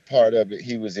on the part of it.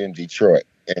 He was in Detroit.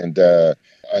 And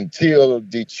until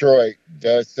Detroit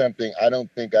does something, I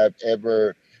don't think I've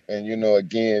ever, and,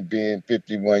 again, being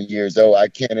 51 years old, I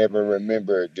can't ever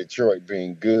remember Detroit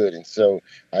being good. And so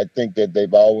I think that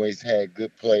they've always had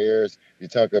good players. You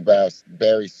talk about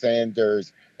Barry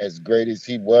Sanders, as great as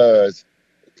he was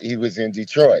in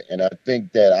Detroit. And I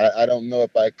think that I don't know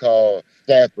if I call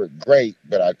Stafford great,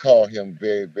 but I call him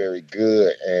very, very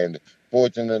good. And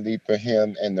fortunately for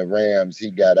him and the Rams, he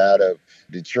got out of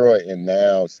Detroit, and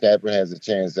now Stafford has a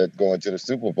chance at going to the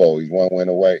Super Bowl. He's one win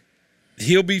away.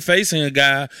 He'll be facing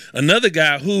another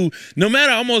guy who, no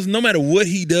matter what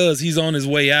he does, he's on his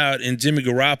way out, in Jimmy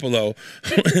Garoppolo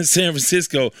in San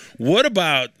Francisco. What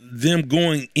about them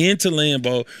going into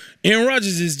Lambeau? Aaron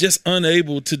Rodgers is just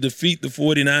unable to defeat the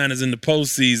 49ers in the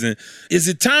postseason. Is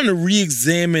it time to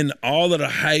re-examine all of the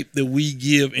hype that we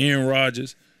give Aaron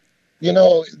Rodgers?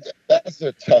 That's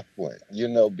a tough one,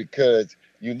 because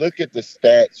you look at the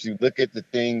stats, you look at the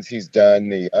things he's done,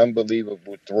 the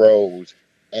unbelievable throws,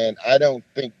 and I don't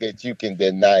think that you can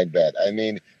deny that. I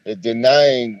mean,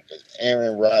 denying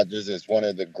Aaron Rodgers as one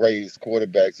of the greatest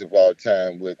quarterbacks of all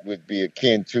time would be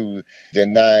akin to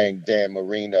denying Dan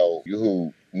Marino,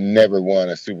 who never won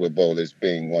a Super Bowl, as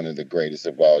being one of the greatest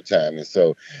of all time. And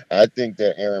so I think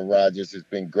that Aaron Rodgers has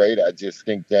been great. I just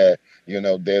think that,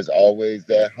 there's always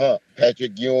that hump.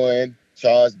 Patrick Ewing,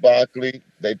 Charles Barkley,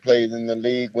 they played in the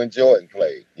league when Jordan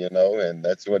played, and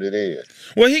that's what it is.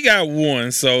 Well, he got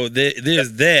one, so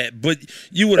there's that. But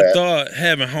you would have thought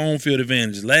having home field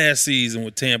advantage last season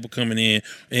with Tampa coming in,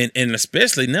 and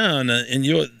especially now in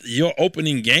your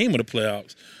opening game of the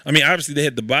playoffs. I mean, obviously they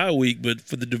had the bye week, but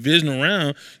for the divisional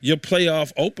round, your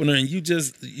playoff opener, and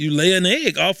you lay an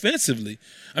egg offensively.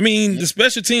 I mean, the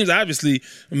special teams obviously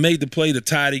made the play to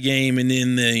tie the game, and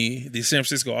then the San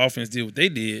Francisco offense did what they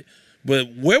did.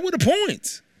 But where were the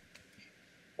points?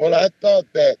 Well, I thought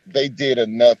that they did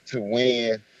enough to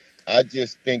win. I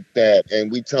just think that,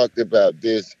 and we talked about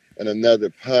this in another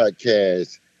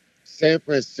podcast, San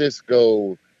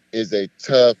Francisco is a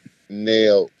tough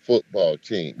nail football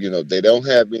team. They don't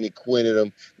have any quit in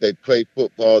them. They play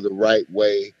football the right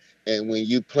way. And when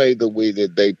you play the way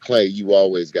that they play, you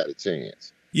always got a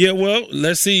chance. Yeah, well,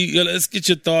 let's see. Let's get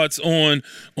your thoughts on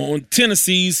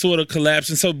Tennessee's sort of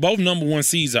collapsing. So both number one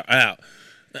seeds are out.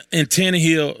 And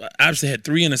Tannehill obviously had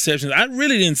 3 interceptions. I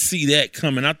really didn't see that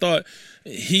coming. I thought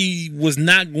he was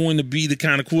not going to be the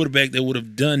kind of quarterback that would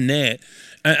have done that.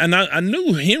 And I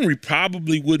knew Henry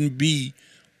probably wouldn't be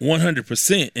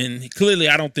 100%, and clearly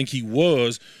I don't think he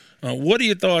was. What are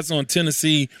your thoughts on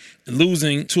Tennessee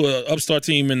losing to an upstart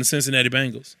team in the Cincinnati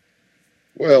Bengals?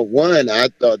 Well, one, I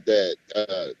thought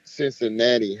that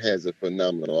Cincinnati has a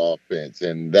phenomenal offense,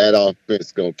 and that offense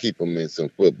is going to keep them in some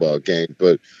football games.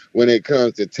 But when it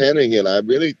comes to Tannehill, I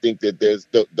really think that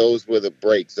those were the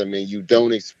breaks. I mean, you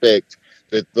don't expect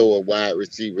to throw a wide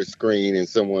receiver screen and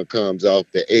someone comes off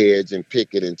the edge and pick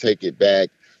it and take it back.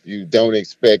 You don't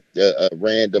expect a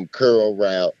random curl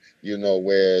route,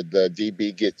 where the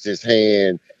DB gets his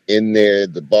hand in there,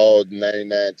 the ball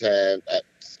 99 times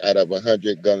out of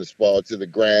 100 going to fall to the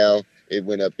ground. It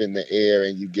went up in the air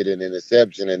and you get an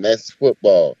interception, and that's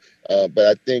football. But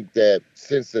I think that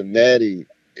Cincinnati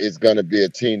is going to be a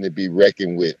team to be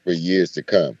reckoned with for years to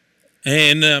come.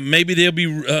 And maybe there'll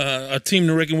be a team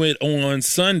to reckon with on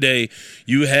Sunday.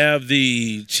 You have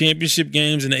the championship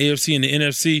games in the AFC and the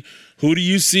NFC. Who do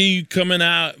you see coming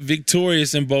out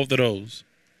victorious in both of those?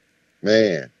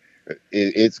 Man,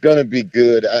 it's going to be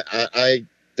good. I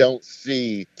don't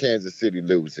see Kansas City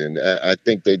losing. I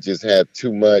think they just have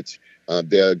too much.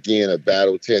 They're, again, a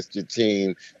battle-tested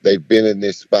team. They've been in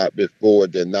this spot before.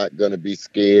 They're not going to be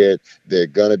scared. They're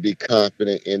going to be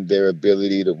confident in their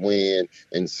ability to win.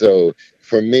 And so,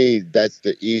 for me, that's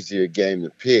the easier game to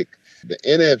pick. The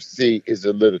NFC is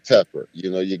a little tougher.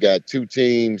 You got two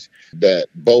teams that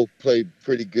both play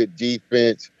pretty good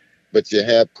defense, but you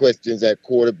have questions at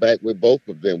quarterback with both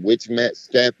of them. Which Matt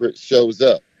Stafford shows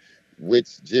up?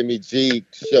 Which Jimmy G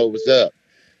shows up?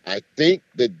 I think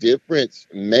the difference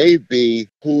may be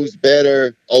who's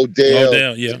better, Odell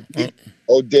and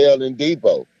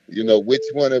Debo. Which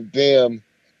one of them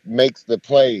makes the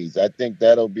plays. I think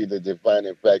that'll be the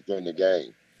defining factor in the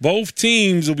game. Both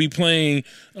teams will be playing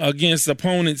against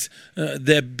opponents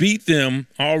that beat them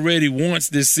already once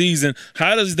this season.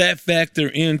 How does that factor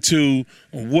into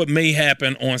what may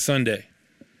happen on Sunday?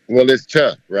 Well, it's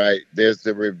tough, right? There's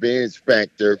the revenge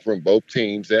factor from both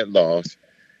teams that lost.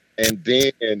 And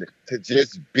then to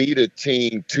just beat a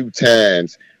team two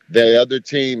times, the other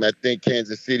team, I think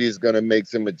Kansas City is going to make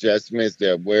some adjustments.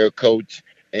 They're well coached.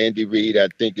 Andy Reid, I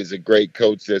think, is a great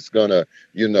coach that's going to,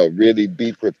 really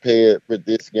be prepared for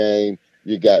this game.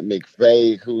 You got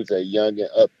McVay, who's a young and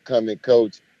upcoming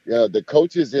coach. The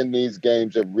coaches in these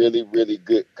games are really, really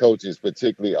good coaches,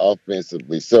 particularly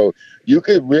offensively. So you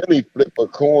could really flip a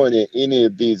coin in any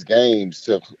of these games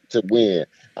to win.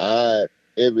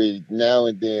 Every now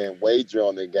and then wager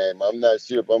on the game. I'm not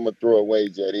sure if I'm going to throw a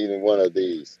wager at either one of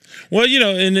these. Well,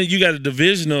 and then you got a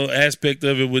divisional aspect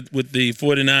of it with the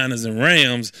 49ers and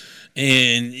Rams.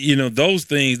 And, those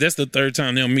things, that's the third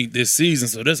time they'll meet this season.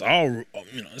 So that's all,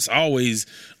 it's always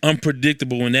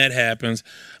unpredictable when that happens.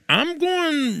 I'm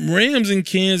going Rams in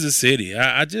Kansas City.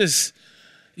 I just,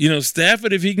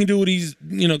 Stafford, if he can do what he's,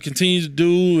 continues to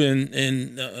do and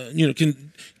can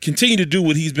continue to do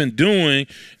what he's been doing.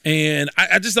 And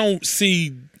I just don't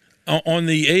see, on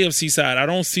the AFC side, I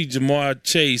don't see Jamar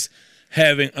Chase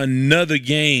having another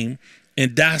game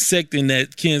and dissecting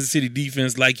that Kansas City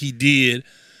defense like he did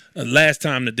last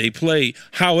time that they played.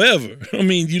 However,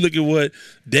 you look at what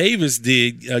Davis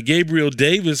did, Gabriel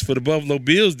Davis for the Buffalo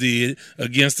Bills did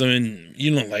against them, and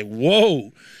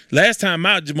whoa. Last time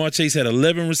out, Jamar Chase had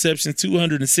 11 receptions,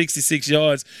 266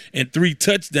 yards, and 3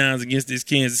 touchdowns against this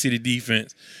Kansas City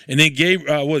defense. And then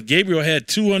Gabriel had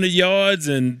 200 yards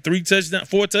and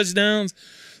 4 touchdowns.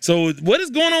 So what is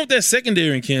going on with that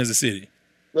secondary in Kansas City?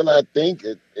 Well, I think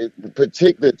it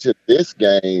particular to this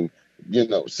game,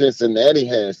 Cincinnati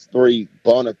has 3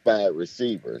 bona fide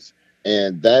receivers,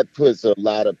 and that puts a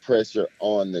lot of pressure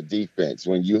on the defense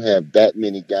when you have that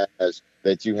many guys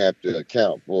that you have to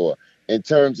account for. In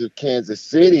terms of Kansas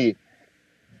City,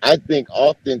 I think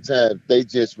oftentimes they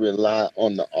just rely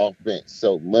on the offense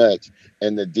so much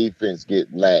and the defense get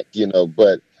lacked,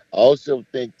 But I also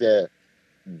think that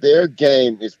their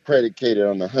game is predicated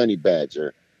on the Honey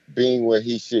Badger being where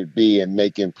he should be and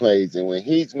making plays. And when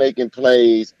he's making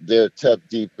plays, they're a tough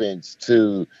defense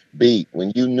to beat.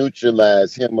 When you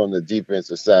neutralize him on the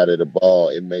defensive side of the ball,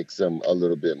 it makes him a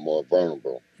little bit more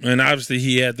vulnerable. And obviously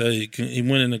he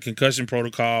went in the concussion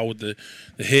protocol with the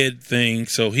head thing,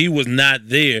 so he was not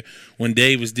there when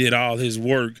Davis did all his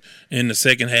work in the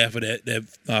second half of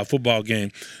that football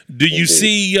game. Do you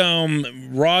see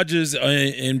Rodgers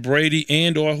and Brady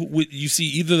or you see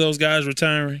either of those guys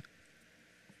retiring?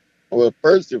 Well,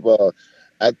 first of all,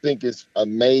 I think it's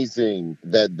amazing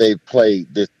that they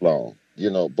played this long.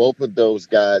 Both of those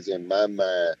guys, in my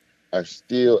mind, are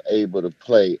still able to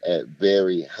play at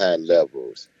very high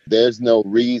levels. There's no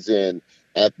reason,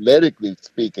 athletically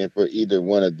speaking, for either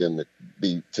one of them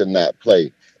to not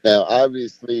play. Now,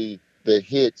 obviously, the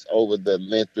hits over the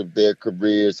length of their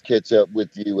careers catch up with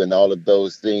you and all of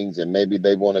those things, and maybe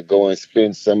they want to go and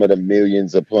spend some of the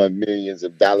millions upon millions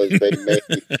of dollars they make,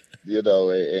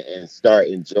 and start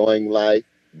enjoying life.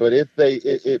 But if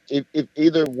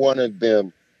either one of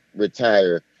them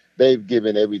retire, they've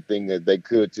given everything that they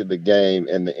could to the game,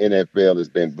 and the NFL has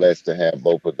been blessed to have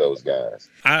both of those guys.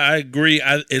 I agree.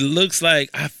 I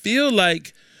feel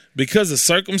like because of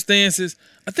circumstances,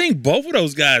 I think both of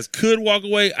those guys could walk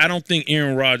away. I don't think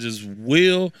Aaron Rodgers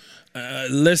will.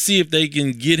 Let's see if they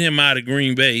can get him out of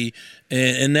Green Bay,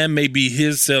 and that may be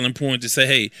his selling point to say,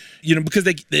 hey, because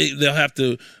they'll have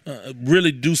to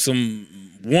really do some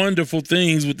wonderful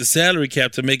things with the salary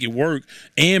cap to make it work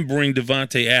and bring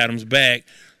Devontae Adams back.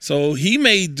 So he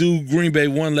may do Green Bay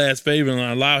one last favor and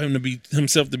allow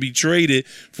himself to be traded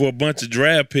for a bunch of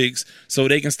draft picks so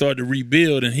they can start to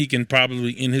rebuild, and he can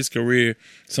probably end his career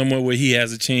somewhere where he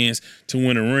has a chance to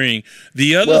win a ring.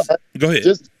 The other, go ahead.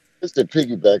 Just to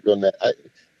piggyback on that,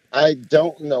 I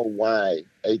don't know why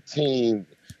a team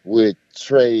would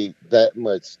trade that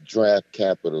much draft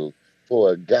capital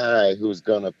for a guy who's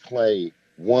going to play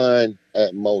 1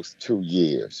 at most 2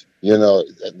 years.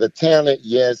 The talent,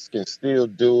 yes, can still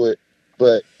do it,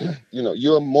 but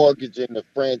you're mortgaging the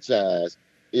franchise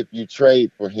if you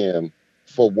trade for him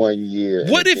for 1 year.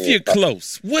 What if you're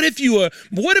close? What if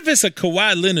it's a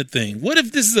Kawhi Leonard thing? What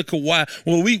if this is a Kawhi?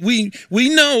 Well,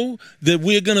 we know that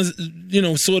we're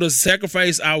gonna sort of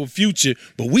sacrifice our future,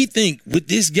 but we think with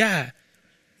this guy,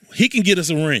 he can get us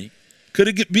a ring. Could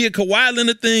it be a Kawhi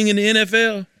Leonard thing in the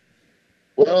NFL?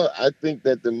 Well, I think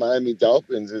that the Miami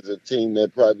Dolphins is a team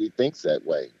that probably thinks that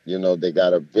way. They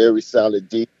got a very solid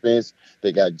defense.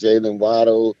 They got Jalen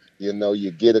Waddle.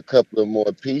 You get a couple of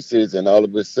more pieces, and all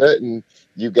of a sudden,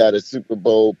 you got a Super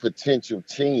Bowl potential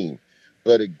team.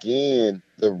 But again,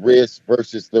 the risk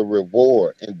versus the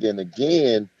reward. And then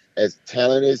again, as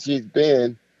talented as he's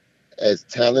been, as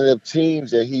talented of teams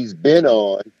that he's been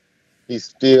on, he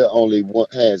still only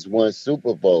has one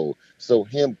Super Bowl. So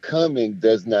him coming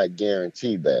does not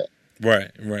guarantee that.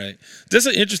 Right. That's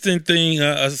an interesting thing,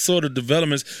 sort of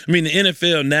developments. I mean, the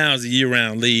NFL now is a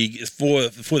year-round league. It's for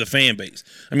the fan base.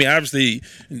 I mean, obviously,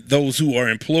 those who are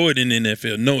employed in the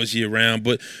NFL know it's year-round.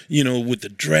 But, with the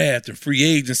draft and free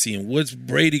agency and what's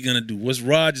Brady going to do, what's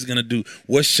Rodgers going to do,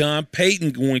 what's Sean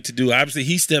Payton going to do? Obviously,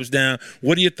 he steps down.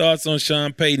 What are your thoughts on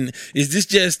Sean Payton? Is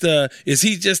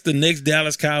he just the next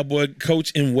Dallas Cowboy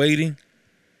coach in waiting?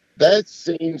 That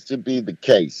seems to be the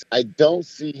case. I don't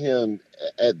see him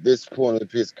at this point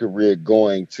of his career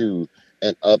going to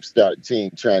an upstart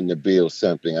team trying to build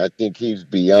something. I think he's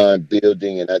beyond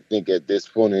building, and I think at this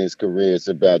point in his career, it's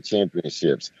about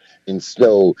championships. And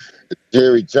so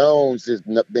Jerry Jones has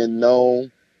been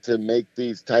known to make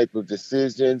these type of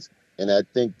decisions, and I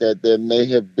think that there may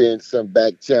have been some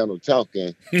back channel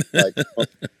talking, like,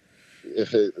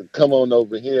 come on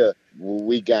over here,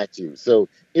 we got you. So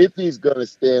if he's going to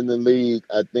stay in the league,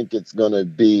 I think it's going to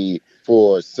be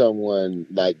for someone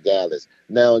like Dallas.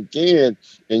 Now, again,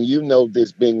 and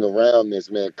this being around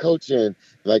this, man, coaching,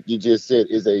 like you just said,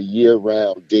 is a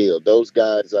year-round deal. Those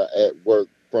guys are at work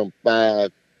from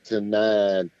 5 to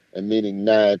 9, and meaning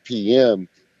 9 p.m.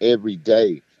 every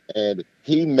day. And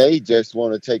he may just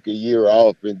want to take a year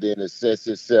off and then assess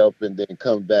himself and then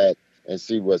come back and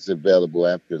see what's available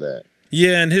after that.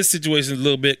 Yeah, and his situation is a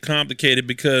little bit complicated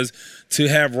because to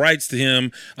have rights to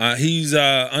him, he's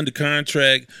under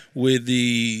contract with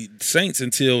the Saints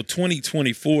until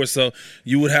 2024. So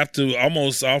you would have to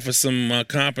almost offer some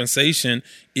compensation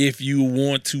if you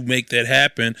want to make that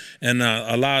happen and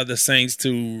allow the Saints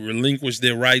to relinquish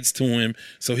their rights to him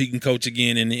so he can coach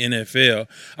again in the NFL.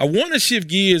 I want to shift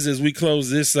gears as we close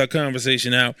this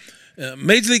conversation out.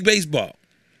 Major League Baseball,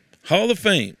 Hall of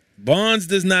Fame. Bonds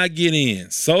does not get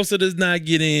in. Sosa does not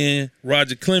get in.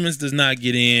 Roger Clemens does not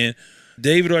get in.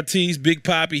 David Ortiz, Big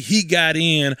Papi, he got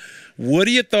in. What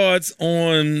are your thoughts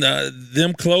on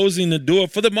them closing the door,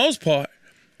 for the most part,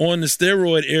 on the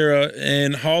steroid era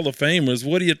and Hall of Famers?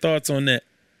 What are your thoughts on that?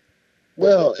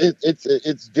 Well,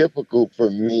 it's difficult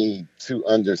for me to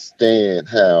understand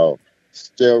how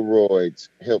steroids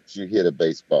helps you hit a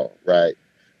baseball, right?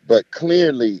 But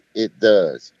clearly it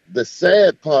does. The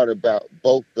sad part about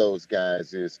both those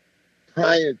guys is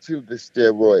prior to the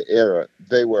steroid era,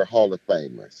 they were Hall of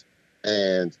Famers.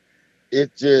 And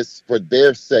it just, for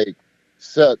their sake,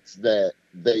 sucks that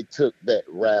they took that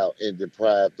route and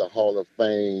deprived the Hall of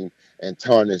Fame and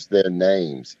tarnished their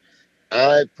names.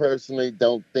 I personally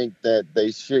don't think that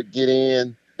they should get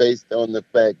in based on the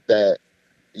fact that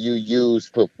you use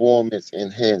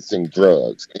performance-enhancing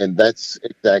drugs. And that's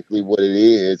exactly what it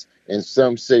is. In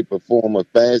some shape or form or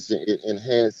fashion, it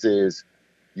enhances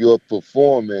your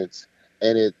performance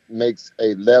and it makes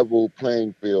a level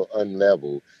playing field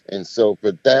unlevel. And so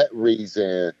for that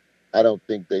reason, I don't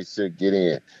think they should get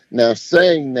in. Now,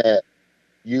 saying that,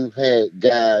 you've had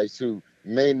guys who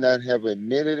may not have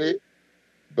admitted it,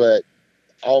 but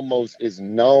almost is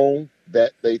known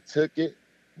that they took it,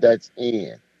 that's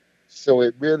in. So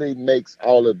it really makes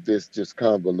all of this just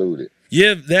convoluted.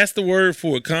 Yeah, that's the word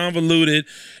for it, convoluted.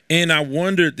 And I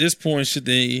wonder at this point, should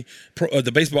the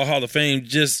Baseball Hall of Fame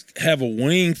just have a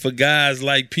wing for guys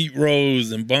like Pete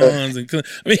Rose and Bonds and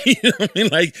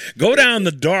like go down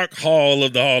the dark hall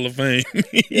of the Hall of Fame,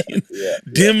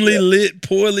 dimly lit,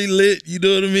 poorly lit. You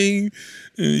know what I mean?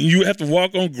 You have to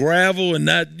walk on gravel and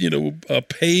not, a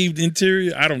paved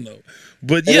interior. I don't know,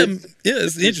 but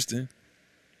it's interesting.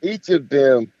 Each of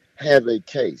them have a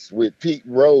case. With Pete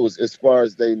Rose, as far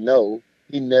as they know,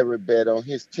 he never bet on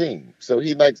his team. So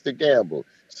he likes to gamble.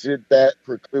 Should that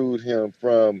preclude him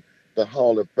from the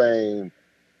Hall of Fame?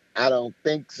 I don't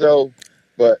think so,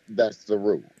 but that's the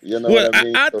rule. You know what I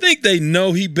mean? I think they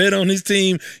know he bet on his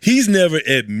team. He's never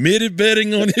admitted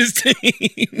betting on his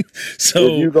team. So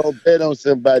if you gonna bet on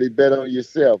somebody, bet on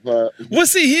yourself, huh? Well,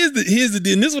 see, here's the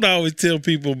deal. And this is what I always tell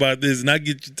people about this, and I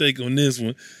get your take on this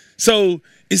one. So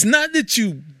it's not that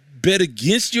you bet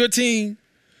against your team,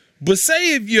 but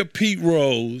say if you're Pete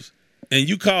Rose and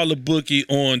you call a bookie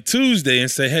on Tuesday and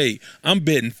say, hey, I'm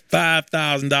betting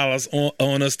 $5,000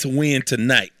 on us to win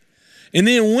tonight. And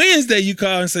then Wednesday you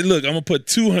call and say, look, I'm going to put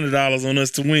 $200 on us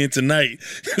to win tonight.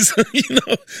 So,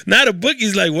 now the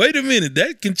bookie's like, wait a minute,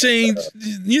 that can change,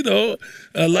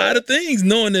 a lot of things,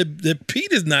 knowing that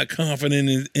Pete is not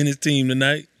confident in his team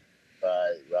tonight.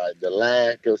 Right. The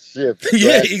lack of shift.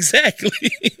 Yeah, exactly.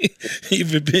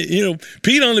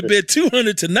 Pete only bet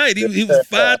 200 tonight. He was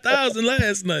 5,000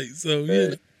 last night. So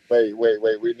yeah. Wait.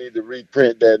 We need to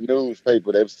reprint that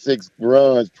newspaper. That 6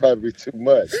 runs probably too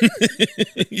much.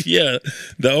 Yeah,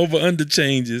 the over/under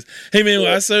changes. Hey, man,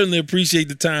 well, I certainly appreciate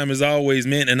the time as always,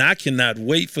 man, and I cannot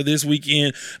wait for this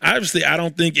weekend. Obviously, I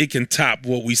don't think it can top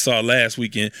what we saw last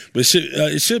weekend, but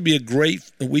it should be a great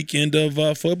weekend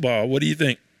of football. What do you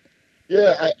think?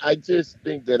 Yeah, I just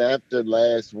think that after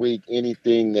last week,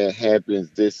 anything that happens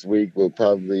this week will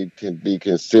probably can be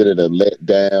considered a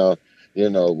letdown,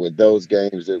 with those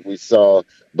games that we saw.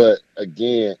 But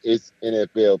again, it's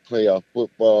NFL playoff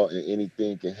football and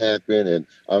anything can happen. And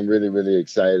I'm really, really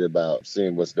excited about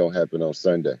seeing what's going to happen on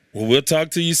Sunday. Well, we'll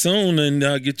talk to you soon and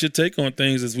get your take on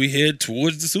things as we head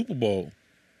towards the Super Bowl.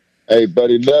 Hey,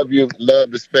 buddy, love you.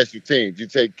 Love the special teams. You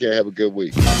take care. Have a good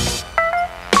week.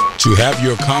 To have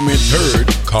your comments heard,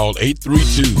 call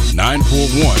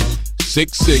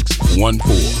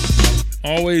 832-941-6614.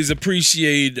 Always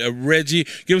appreciate Reggie.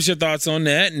 Give us your thoughts on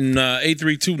that. And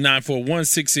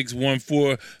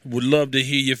 832-941-6614. Would love to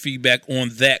hear your feedback on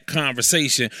that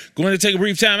conversation. Going to take a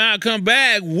brief time out. Come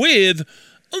back with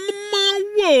the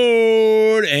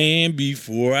word. And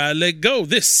before I let go,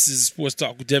 this is Sports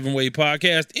Talk with Devin Wade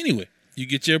podcast. Anyway, you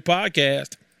get your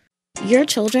podcast. Your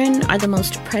children are the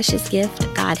most precious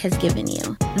gift God has given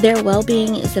you. Their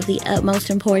well-being is of the utmost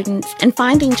importance, and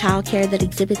finding childcare that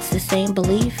exhibits the same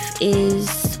belief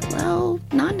is,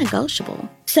 non-negotiable.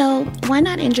 So why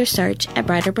not end your search at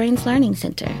Brighter Brains Learning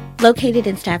Center? Located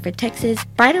in Stafford, Texas,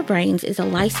 Brighter Brains is a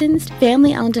licensed,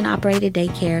 family-owned and operated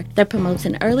daycare that promotes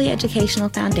an early educational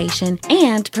foundation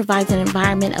and provides an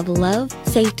environment of love,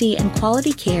 safety, and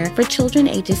quality care for children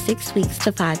ages 6 weeks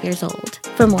to 5 years old.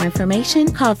 For more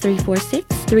information, call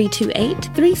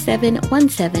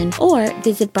 346-328-3717 or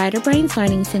visit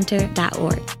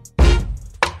brighterbrainslearningcenter.org.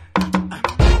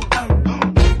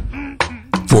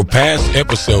 For past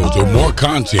episodes or more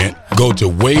content, go to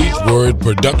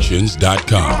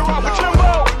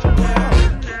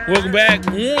wadeswordproductions.com. Welcome back.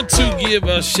 Want to give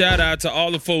a shout out to all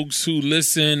the folks who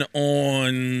listen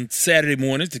on Saturday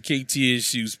mornings to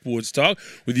KTSU Sports Talk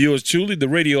with yours truly, the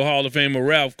Radio Hall of Famer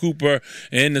Ralph Cooper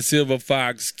and the Silver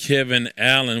Fox Kevin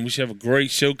Allen. We should have a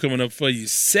great show coming up for you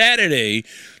Saturday.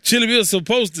 Chili Bill's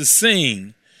supposed to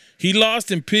sing. He lost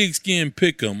in Pigskin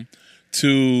Pick'em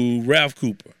to Ralph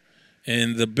Cooper.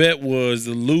 And the bet was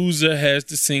the loser has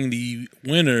to sing the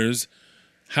winner's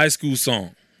high school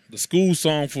song, the school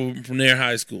song from their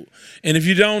high school. And if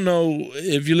you don't know,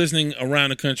 if you're listening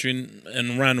around the country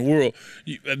and around the world,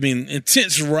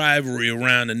 intense rivalry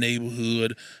around the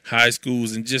neighborhood, high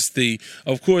schools, and just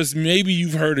of course, maybe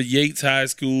you've heard of Yates High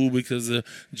School because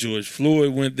George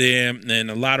Floyd went there,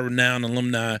 and a lot of renowned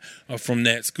alumni are from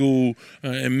that school.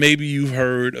 And maybe you've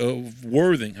heard of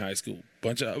Worthing High School.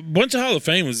 Bunch of Hall of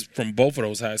Famers from both of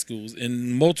those high schools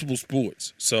in multiple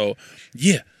sports. So,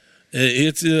 yeah,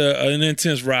 it's an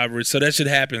intense rivalry. So that should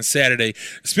happen Saturday.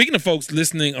 Speaking of folks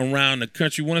listening around the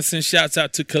country, want to send shouts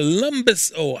out to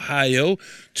Columbus, Ohio,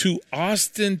 to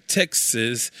Austin,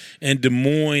 Texas, and Des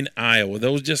Moines, Iowa.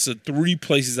 Those are just the 3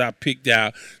 places I picked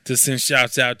out to send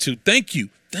shouts out to. Thank you.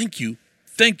 Thank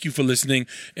you for listening,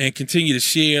 and continue to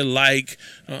share,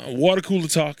 Water Cooler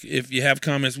Talk. If you have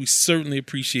comments, we certainly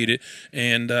appreciate it.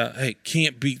 And, hey,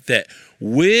 can't beat that.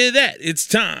 With that, it's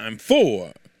time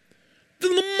for the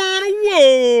Lamont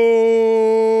Award.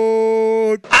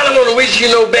 I don't want to wish you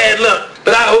no bad luck,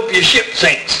 but I hope your ship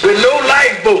sinks with no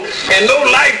lifeboats and no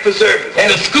life preservers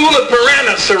and a school of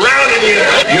piranhas surrounding you.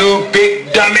 You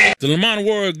big dummy. The Lamont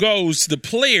Award goes to the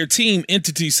player, team,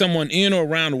 entity, someone in or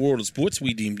around the world of sports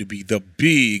we deem to be the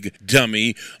big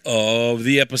dummy of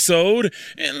the episode.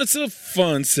 And it's a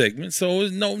fun segment, so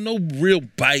there's no real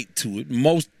bite to it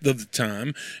most of the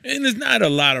time. And there's not a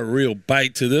lot of real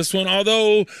bite to this one,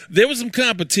 although there was some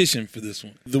competition for this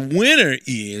one. The winner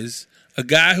is a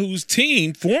guy whose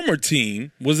former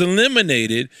team, was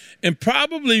eliminated and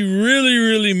probably really,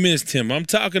 really missed him. I'm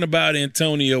talking about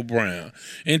Antonio Brown.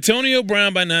 Antonio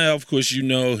Brown, by now, of course, you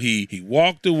know, he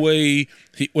walked away.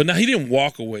 He didn't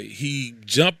walk away. He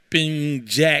jumping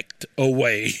jacked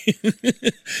away.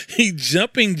 He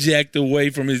jumping jacked away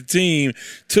from his team,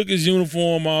 took his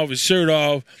uniform off, his shirt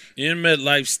off in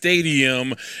MetLife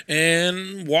Stadium,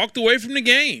 and walked away from the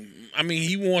game. I mean,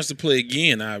 he wants to play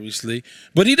again, obviously,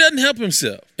 but he doesn't help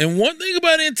himself. And one thing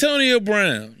about Antonio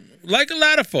Brown, like a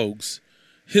lot of folks,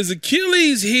 his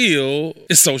Achilles heel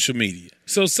is social media.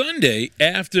 So Sunday,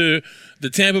 after the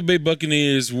Tampa Bay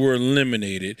Buccaneers were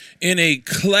eliminated in a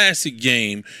classic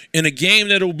game, in a game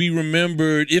that will be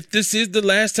remembered, if this is the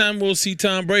last time we'll see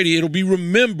Tom Brady, it'll be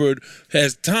remembered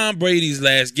as Tom Brady's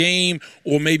last game,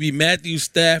 or maybe Matthew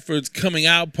Stafford's coming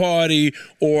out party,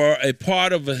 or a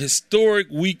part of a historic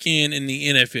weekend in the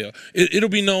NFL. It'll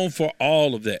be known for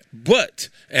all of that. But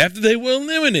after they were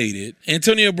eliminated,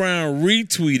 Antonio Brown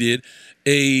retweeted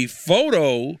a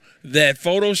photo that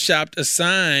photoshopped a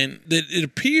sign that it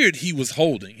appeared he was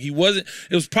holding. It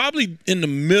was probably in the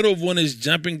middle of one of his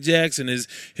jumping jacks, and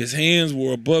his hands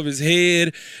were above his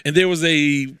head, and there was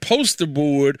a poster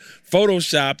board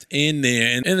photoshopped in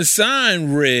there, and the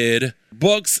sign read,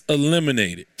 "Bucks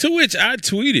eliminated." To which I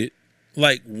tweeted,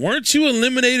 like, weren't you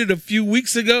eliminated a few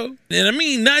weeks ago? And I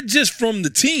mean, not just from the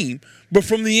team, but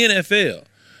from the NFL.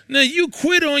 Now, you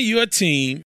quit on your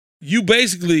team. You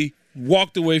basically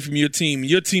walked away from your team.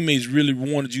 Your teammates really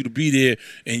wanted you to be there,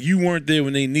 and you weren't there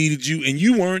when they needed you, and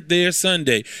you weren't there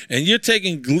Sunday. And you're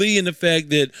taking glee in the fact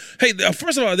that, hey,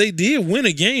 first of all, they did win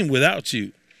a game without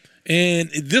you.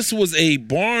 And this was a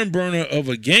barn burner of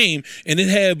a game, and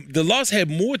the loss had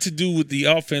more to do with the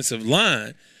offensive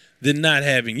line than not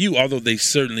having you, although they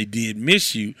certainly did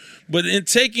miss you. But in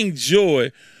taking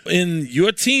joy in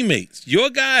your teammates, your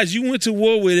guys you went to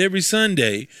war with every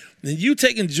Sunday, and you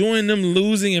taking joy in them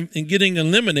losing and getting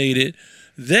eliminated,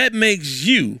 that makes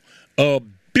you a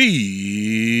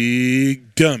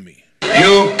big dummy.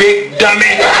 You big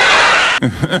dummy.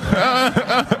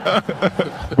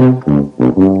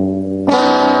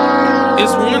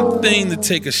 It's one thing to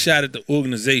take a shot at the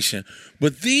organization,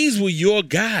 but these were your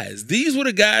guys. These were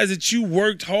the guys that you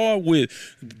worked hard with.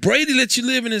 Brady let you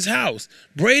live in his house.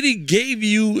 Brady gave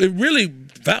you, it really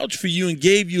vouched for you and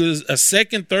gave you a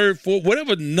second, third, fourth,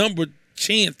 whatever number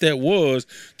chance that was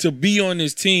to be on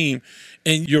this team,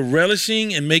 and you're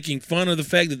relishing and making fun of the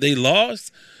fact that they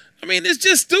lost. I mean, it's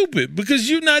just stupid because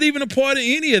you're not even a part of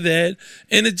any of that,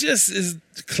 and it just is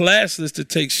classless to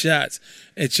take shots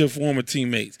at your former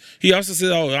teammates. He also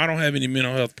said, "Oh, I don't have any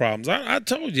mental health problems." I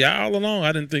told you all along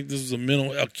I didn't think this was a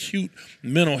acute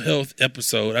mental health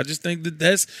episode. I just think that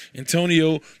that's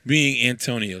Antonio being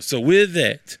Antonio. So with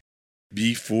that,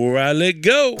 before I let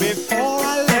go,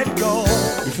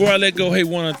 hey,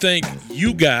 want to thank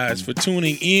you guys for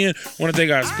tuning in. Want to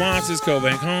thank our sponsors,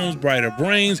 CoBank Homes, Brighter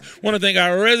Brains. Want to thank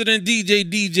our resident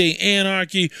DJ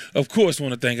Anarchy. Of course,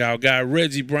 want to thank our guy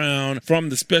Reggie Brown from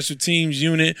the Special Teams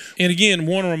Unit. And again,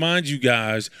 want to remind you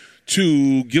guys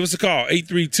to give us a call,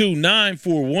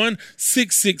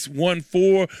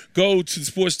 832-941-6614. Go to the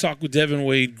Sports Talk with Devin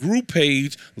Wade group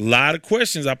page. A lot of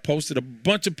questions. I posted a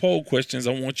bunch of poll questions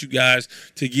I want you guys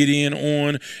to get in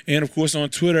on. And, of course, on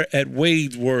Twitter at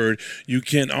Wade's Word. You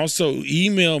can also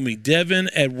email me,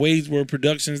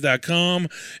 devin@wadeswordproductions.com.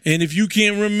 And if you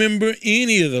can't remember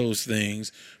any of those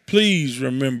things, please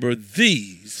remember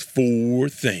these 4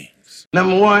 things.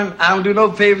 Number 1, I don't do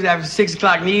no favors after 6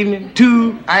 o'clock in the evening.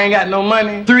 2, I ain't got no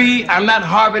money. 3, I'm not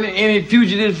harboring any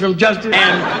fugitives from justice.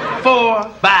 And 4,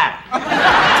 bye.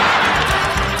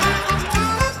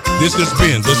 This has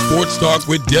been the Sports Talk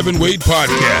with Devin Wade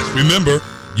podcast. Remember,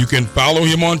 you can follow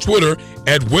him on Twitter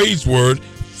at Wade's Word.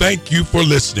 Thank you for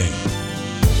listening.